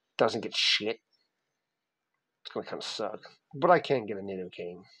 doesn't get shit. It's going to kind of suck. But I can get a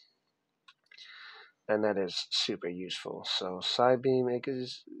Nidoking. And that is super useful. So Side Beam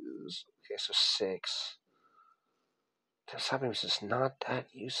is okay, so 6. Side Beam is just not that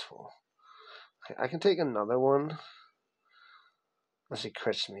useful. Okay, I can take another one. Unless he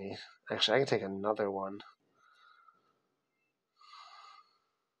crits me. Actually, I can take another one.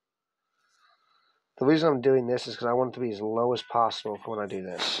 The reason I'm doing this is because I want it to be as low as possible for when I do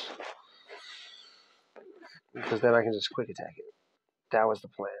this. Because then I can just quick attack it. That was the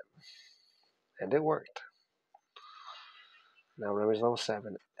plan. And it worked. Now Remy's level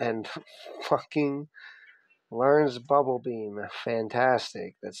 7. And fucking learns Bubble Beam.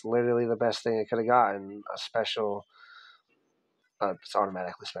 Fantastic. That's literally the best thing I could have gotten. A special... it's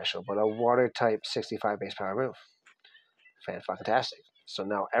automatically special, but a water type 65 base power move. Fan-fucking-tastic. So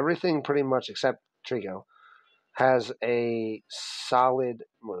now everything pretty much except Trico has a solid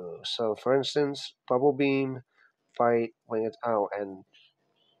move. So for instance, Bubble Beam, Bite, Wing, and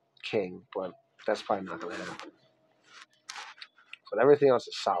King, but that's probably not going to happen. But everything else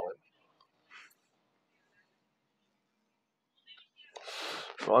is solid.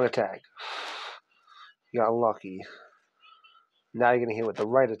 Wrong attack. You got lucky. Now you're going to hit with the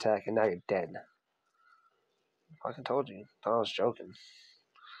right attack, and now you're dead. I fucking told you. Thought I was joking.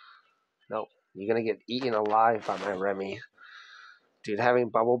 Nope. You're going to get eaten alive by my Remy. Dude, having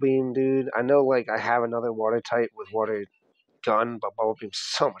Bubble Beam, dude. I know, like, I have another water type with Water Gun, but Bubble Beam's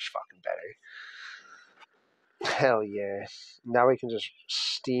so much fucking better. Hell yeah. Now we can just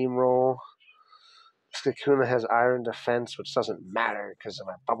steamroll. Kakuna has Iron Defense, which doesn't matter because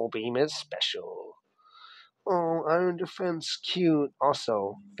my Bubble Beam is special. Oh, Iron Defense, cute.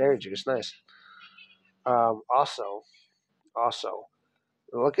 Also, Berry Juice, nice. Also,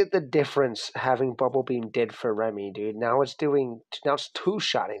 look at the difference having Bubble Beam did for Remy, dude. Now it's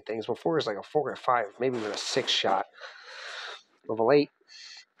two-shotting things. Before it was like a 4 or 5, maybe even a 6-shot. Level 8.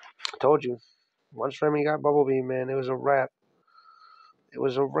 I told you. Once Remy got Bubble Beam, man, it was a wrap. It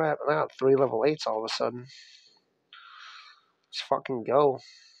was a wrap. And I got 3 level 8s all of a sudden. Let's fucking go.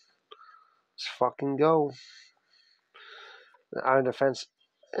 Let's fucking go. The Iron Defense,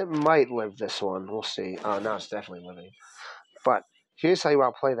 it might live this one. We'll see. Oh, no, it's definitely living. But here's how you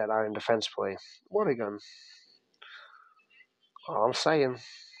outplay that Iron Defense play. Water Gun. All I'm saying,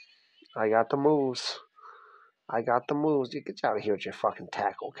 I got the moves. I got the moves. You get out of here with your fucking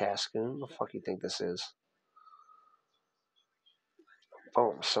tackle, Cascoon. What the fuck you think this is?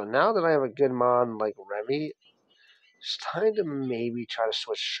 Boom. So now that I have a good mon like Remy, it's time to maybe try to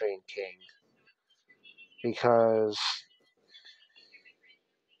switch Strain King. Because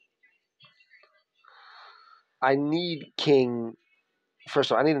I need King.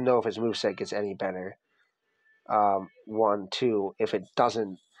 First of all, I need to know if his moveset gets any better. 1, 2. If it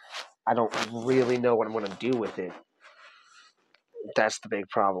doesn't, I don't really know what I'm going to do with it. That's the big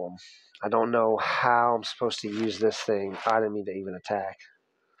problem. I don't know how I'm supposed to use this thing. I didn't mean to even attack.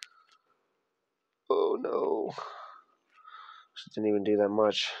 Oh no. Didn't even do that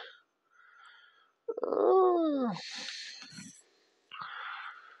much.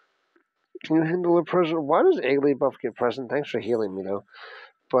 Can you handle a present? Why does Buff get present? Thanks for healing me though.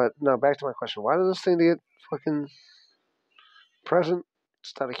 But no, back to my question. Why does this thing get fucking present?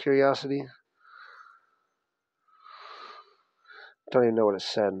 Just out of curiosity. Don't even know what it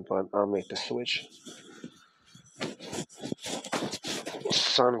said, but I'll make the switch.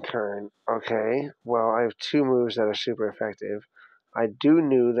 Sunkern. Okay. Well, I have 2 moves that are super effective. I do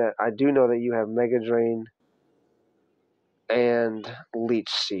know that you have Mega Drain and Leech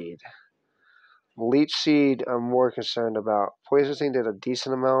Seed. Leech Seed, I'm more concerned about. Poison Sting did a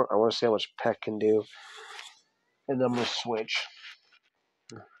decent amount. I want to see how much Peck can do. And then I'm going to switch.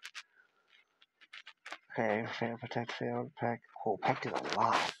 Okay, Fan Protect failed. Peck. Oh, Peck did a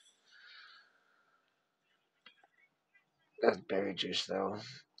lot. That's Berry Juice, though.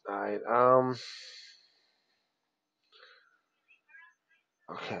 Alright,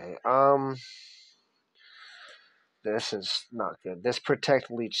 okay, this is not good. This Protect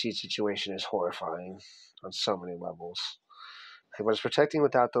Leech Seed situation is horrifying on so many levels. Exactly, but it's protecting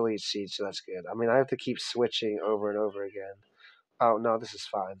without the lead seed, so that's good. I mean, I have to keep switching over and over again. Oh, no, this is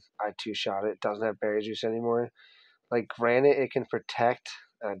fine. I two-shot it. It doesn't have berry juice anymore. Like, granted, it can protect.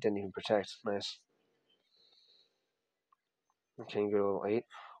 It didn't even protect. Nice. Okay, go a little late.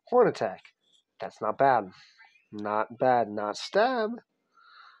 Horn attack. That's not bad. Not bad. Not stab.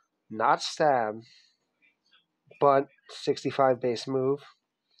 Not stab. But 65 base move.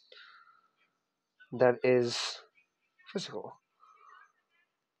 That is physical.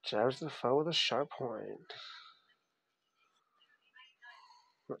 Jabs the foe with a sharp horn.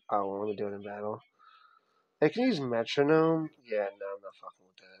 Oh, we're only doing it in battle. I can use metronome. Yeah, no, I'm not fucking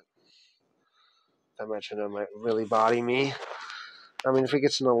with that. That metronome might really body me. I mean, if it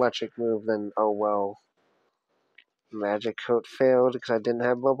gets an electric move, then oh well. Magic Coat failed because I didn't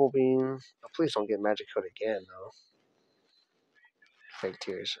have Bubble Beam. Oh, please don't get Magic Coat again, though. Fake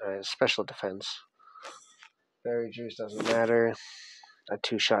Tears. Alright, special defense. Berry Juice doesn't matter. I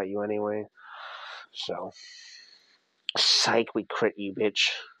two-shot you anyway. So. Psych, we crit you, bitch.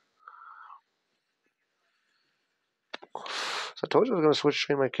 So I told you I was going to switch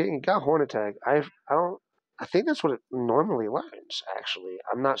between my king. It got Horn Attack. I think that's what it normally learns, actually.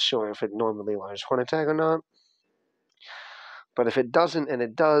 I'm not sure if it normally learns Horn Attack or not. But if it doesn't, and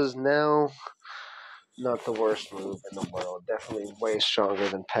it does now, not the worst move in the world. Definitely way stronger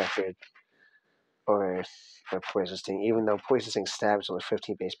than Peckard or Poison Sting, even though Poison Sting stabs only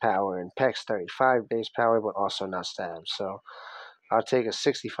 15 base power and Peck's 35 base power, but also not stab. So I'll take a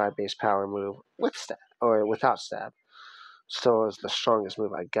 65 base power move with stab, or without stab. Still is the strongest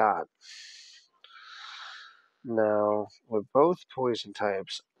move I got. Now, with both poison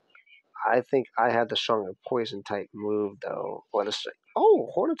types, I think I had the stronger poison type move, though.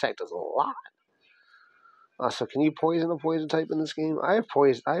 Horn Attack does a lot. So can you poison a poison type in this game? I have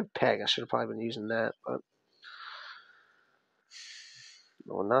poison. I have Peg. I should have probably been using that, but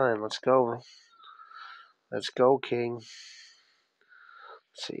 09. Let's go. Let's go, King.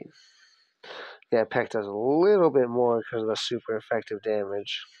 Let's see. Yeah, Peg does a little bit more because of the super effective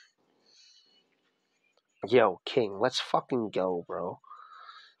damage. Yo, King, let's fucking go, bro.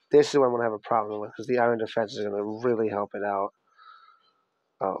 This is what I'm gonna have a problem with because the Iron Defense is gonna really help it out.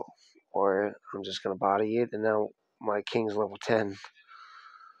 Oh, or I'm just gonna body it, and now my King's level 10.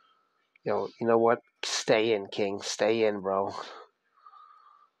 Yo, you know what? Stay in, King. Stay in, bro.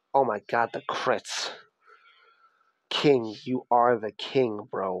 Oh my god, the crits. King, you are the king,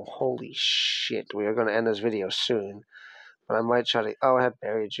 bro. Holy shit. We are going to end this video soon. But I might try to... Oh, I have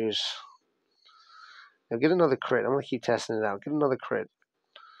berry juice. Now get another crit. I'm going to keep testing it out. Get another crit.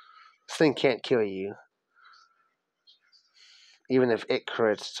 This thing can't kill you. Even if it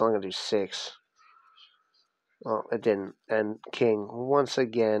crits, it's only going to do 6. Oh, it didn't. And King, once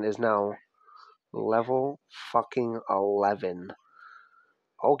again, is now level fucking 11.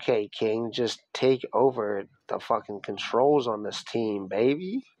 Okay, King, just take over the fucking controls on this team,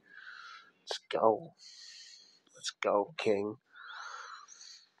 baby. Let's go. Let's go, King.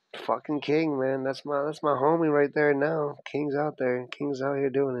 Fucking King, man. That's my homie right there now. King's out there. King's out here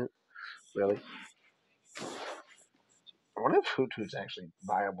doing it. Really. I wonder if Hoot Hoot's actually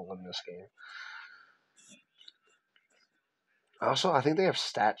viable in this game. Also, I think they have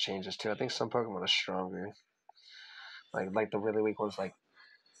stat changes too. I think some Pokemon are stronger. Like the really weak ones, like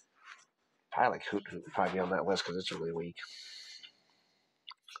probably like Hoot Hoot would probably be on that list because it's really weak.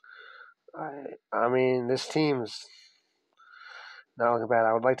 I mean, this team's not looking bad.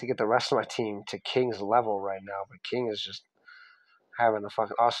 I would like to get the rest of my team to King's level right now, but King is just having a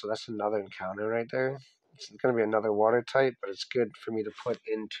fucking... Also, that's another encounter right there. It's going to be another water type, but it's good for me to put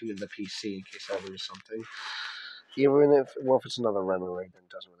into the PC in case I lose something. Even if, well, if it's another Remoraid, then it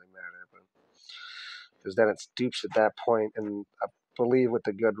doesn't really matter. But because then it's dupes at that point, and I believe with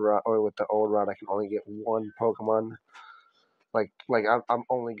the good route or with the old route, I can only get one Pokemon. Like I'm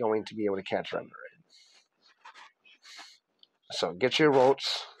only going to be able to catch Remoraid. So get your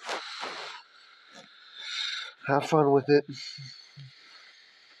votes. Have fun with it.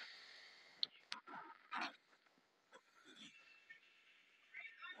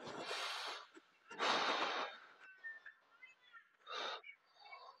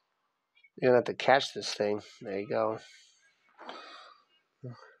 You're going to have to catch this thing. There you go.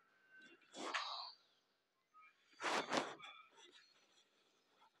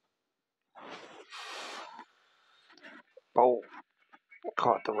 Oh,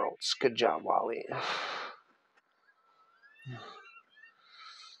 caught the ropes. Good job, Wally.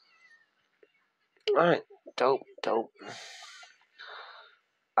 Alright, dope.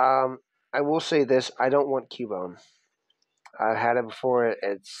 I will say this. I don't want Cubone. I've had it before.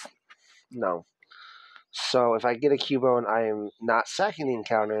 No. So if I get a Cubone, I am not sacking the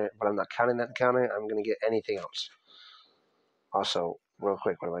encounter, but I'm not counting that encounter. I'm going to get anything else. Also, real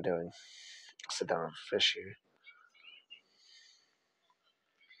quick, what am I doing? Sit down on fish here.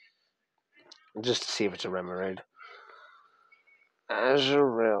 Just to see if it's a Remoraid.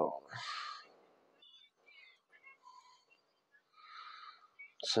 Azuril.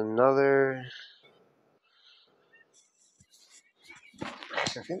 It's another... I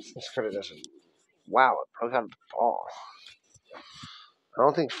think this card doesn't... Wow, it broke out of the ball. I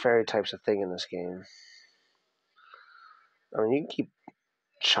don't think Fairy type's a thing in this game. I mean, you can keep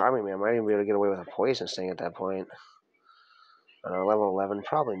charming me. I might even be able to get away with a Poison Sting at that point. Level 11,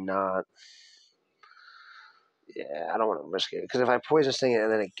 probably not. Yeah, I don't want to risk it. Because if I Poison Sting it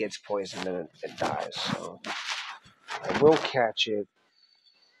and then it gets poisoned, then it dies. So I will catch it.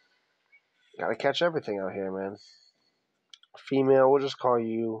 Gotta catch everything out here, man. Female, we'll just call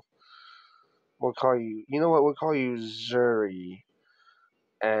you... We'll call you... You know what? We'll call you Zuri.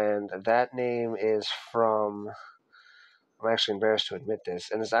 And that name is from... I'm actually embarrassed to admit this.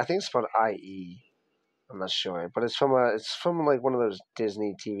 And I think it's spelled I-E. I'm not sure, but it's from like one of those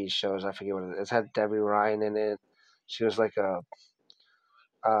Disney TV shows. I forget what it is. It's had Debbie Ryan in it. She was like a,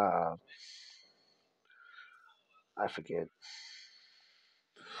 I forget.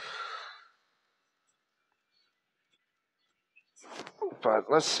 But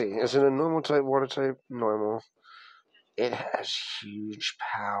let's see. Is it a normal type, water type? Normal. It has huge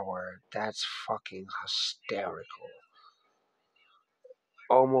power. That's fucking hysterical.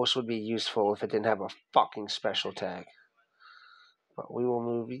 Almost would be useful if it didn't have a fucking special tag. But we will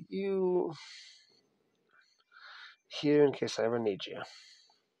move you here in case I ever need you.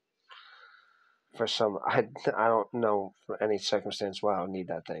 For some, I don't know for any circumstance why I would need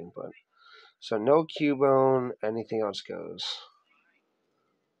that thing, but so no Cubone, anything else goes.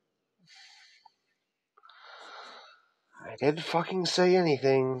 I didn't fucking say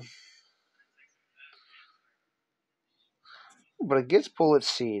anything. But it gets Bullet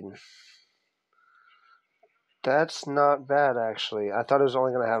Seed. That's not bad, actually. I thought it was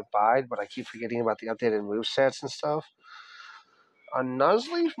only going to have Bide, but I keep forgetting about the updated movesets and stuff. A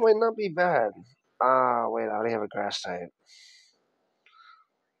Nuzleaf might not be bad. Ah, wait, I already have a Grass type.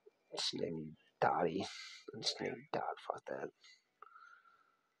 Let's name you Dottie. Let's name you Dot. Fuck that.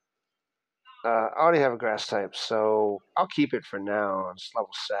 I already have a Grass type, so I'll keep it for now. It's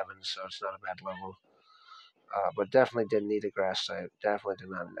level 7, so it's not a bad level. But definitely didn't need a Grass type. Definitely did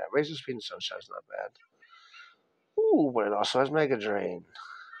not need that. Razor Speed and Sunshine's not bad. Ooh, but it also has Mega Drain.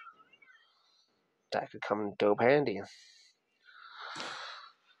 That could come in dope handy.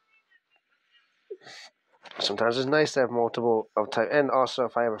 Sometimes it's nice to have multiple of type. And also,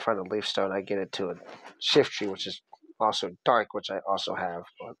 if I ever find a Leaf Stone, I get it to a Shift Tree, which is also Dark, which I also have.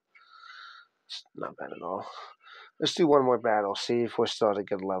 But it's not bad at all. Let's do one more battle. See if we're still at a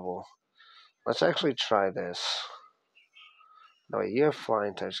good level. Let's actually try this. No, wait, you have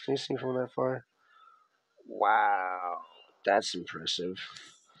flying types. Can you see from that far? Wow. That's impressive.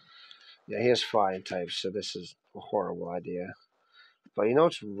 Yeah, he has flying types, so this is a horrible idea. But you know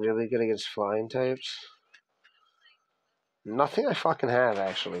what's really good against flying types? Nothing I fucking have,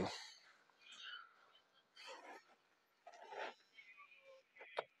 actually.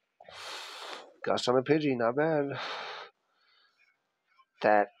 Gust on a Pidgey, not bad.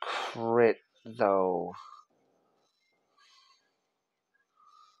 That crit, though.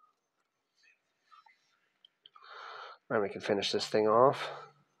 Alright, we can finish this thing off.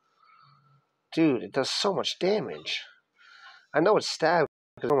 Dude, it does so much damage. I know it's stab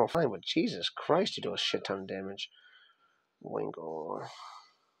because it's normal fine, but Jesus Christ, you do a shit ton of damage. Wingull.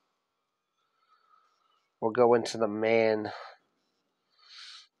 We'll go into the man,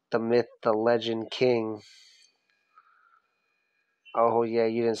 the myth, the legend king. Oh, yeah,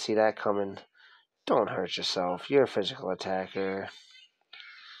 you didn't see that coming. Don't hurt yourself. You're a physical attacker.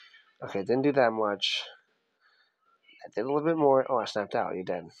 Okay, didn't do that much. I did a little bit more. Oh, I snapped out. You're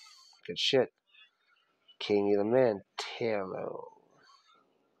dead. Good shit. King, you the man. Taylor.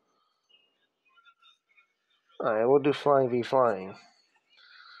 Alright, we'll do flying v flying.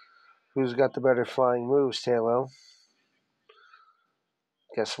 Who's got the better flying moves, Taylor?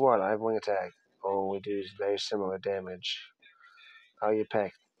 Guess what? I have wing attack. Oh, we do very similar damage. Oh, you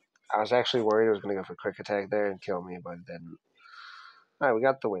pecked. I was actually worried it was going to go for quick attack there and kill me, but it didn't. Alright, we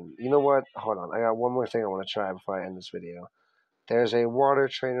got the win. You know what? Hold on. I got one more thing I want to try before I end this video. There's a water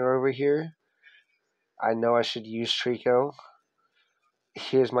trainer over here. I know I should use Trico.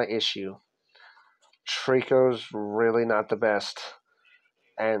 Here's my issue. Trico's really not the best.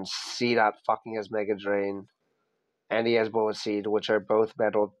 And C-Dot fucking has Mega Drain. And he has Bullet Seed, which are both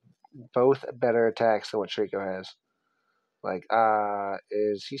battle both better attacks than what Trico has. Like,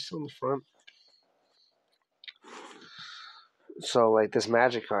 is he still in the front? So, like, this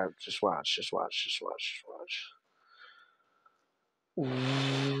magic card, just watch.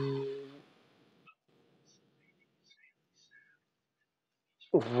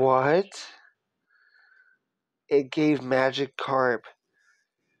 What? It gave Magikarp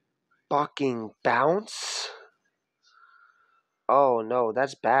fucking bounce? Oh no,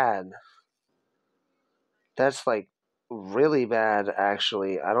 that's bad. That's like really bad,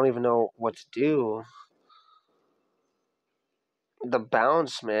 actually. I don't even know what to do. The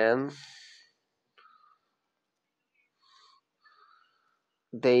bounce, man.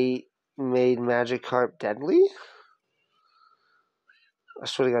 They made Magikarp deadly? I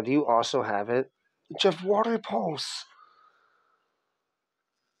swear to God, do you also have it? Jeff Water Pulse.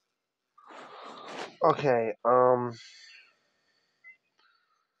 Okay, okay,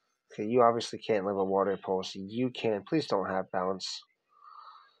 you obviously can't live a Water Pulse. You can. Please don't have bounce.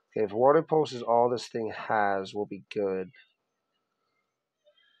 Okay, if Water Pulse is all this thing has, we'll be good.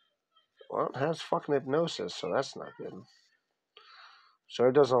 Well, it has fucking Hypnosis, so that's not good. So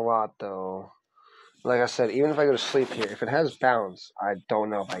it does a lot, though. Like I said, even if I go to sleep here, if it has bounce, I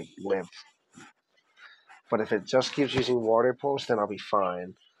don't know if I live. But if it just keeps using Water Pulse, then I'll be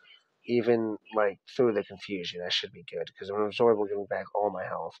fine. Even, like, through the confusion, I should be good. Because an Absorb will give me back all my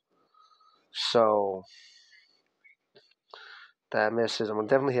health. So, that misses. I'm going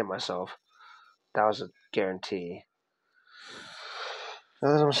to definitely hit myself. That was a guarantee.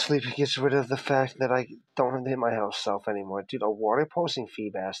 Now that I'm asleep, it gets rid of the fact that I don't have to hit my health self anymore. Dude, a Water Pulsing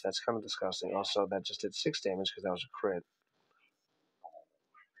Feebas, that's kind of disgusting. Also, that just did 6 damage because that was a crit.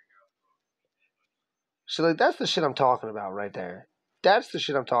 So, like, that's the shit I'm talking about right there. That's the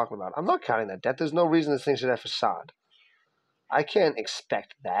shit I'm talking about. I'm not counting that. There's no reason this thing should have Facade. I can't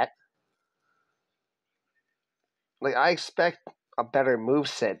expect that. Like, I expect a better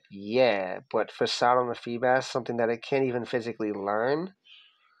moveset, yeah, but Facade on the Feebas, something that it can't even physically learn?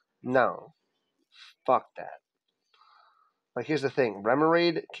 No. Fuck that. Like, here's the thing.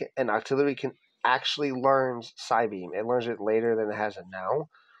 Remoraid and Octillery can actually learn Psybeam. It learns it later than it has it now,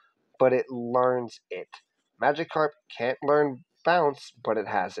 but it learns it. Magikarp can't learn Bounce, but it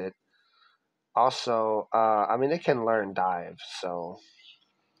has it. Also, I mean, it can learn Dive, so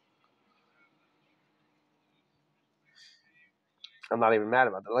I'm not even mad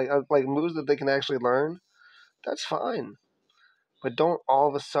about that. Like moves that they can actually learn, that's fine. But don't all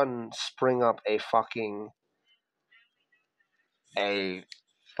of a sudden spring up a fucking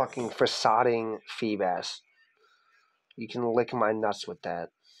facading Feebas. You can lick my nuts with that.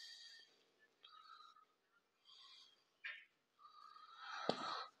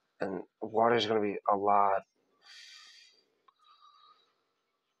 And water's gonna be a lot.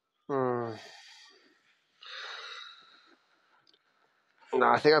 No,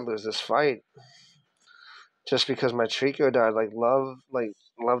 I think I'd lose this fight. Just because my Trico died.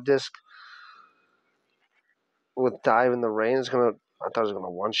 Love Disc with Dive in the Rain is gonna. I thought it was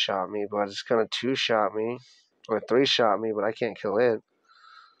gonna one shot me, but it's gonna two shot me or three shot me, but I can't kill it.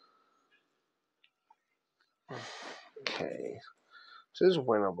 Okay, so this is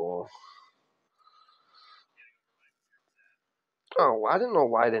winnable. Oh, I didn't know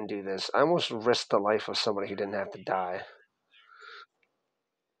why I didn't do this. I almost risked the life of somebody who didn't have to die.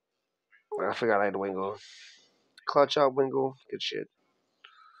 I forgot I had Wingle. Clutch out Wingle. Good shit.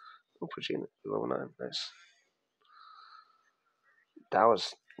 We'll put you in level 9. Nice. That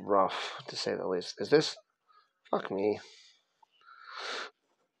was rough, to say the least. Is this? Fuck me.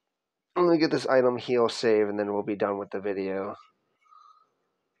 I'm gonna get this item heal save and then we'll be done with the video.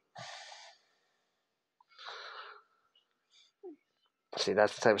 See,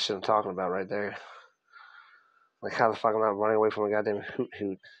 that's the type of shit I'm talking about right there. Like, how the fuck am I running away from a goddamn hoot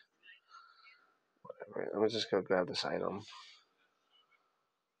hoot? Whatever. Let me just go grab this item.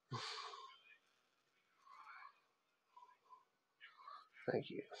 Thank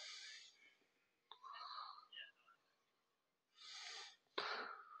you.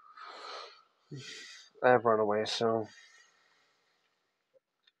 I've run away, so.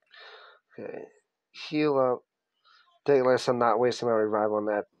 Okay. Heal up. Take less. I'm not wasting my revive on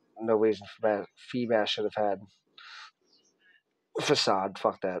that. No reason for that. Feebas should have had. Facade.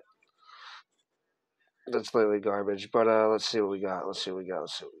 Fuck that. That's literally garbage. But let's see what we got.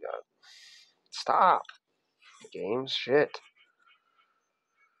 Stop. Games. Shit.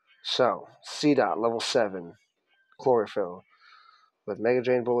 So, C dot level 7. Chlorophyll. With Mega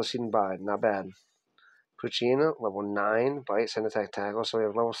Drain, Bullet Seed, and Bide. Not bad. Puccina, level 9, Bite, Send Attack, Tackle. So we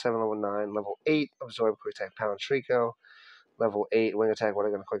have level 7, level 9, level 8, Absorb, Quick Attack, Pound, Trico. Level 8 Wing Attack,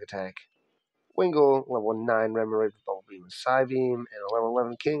 What Gun, Quick Attack. Wingull, level 9 Remoraid with Bubble Beam and Psybeam, and a level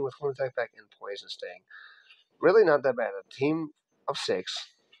 11 King with Wind Attack Back and Poison Sting. Really not that bad. A team of 6,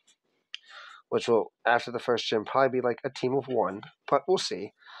 which will, after the first gym, probably be like a team of 1, but we'll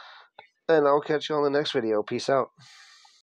see. And I'll catch you on the next video. Peace out.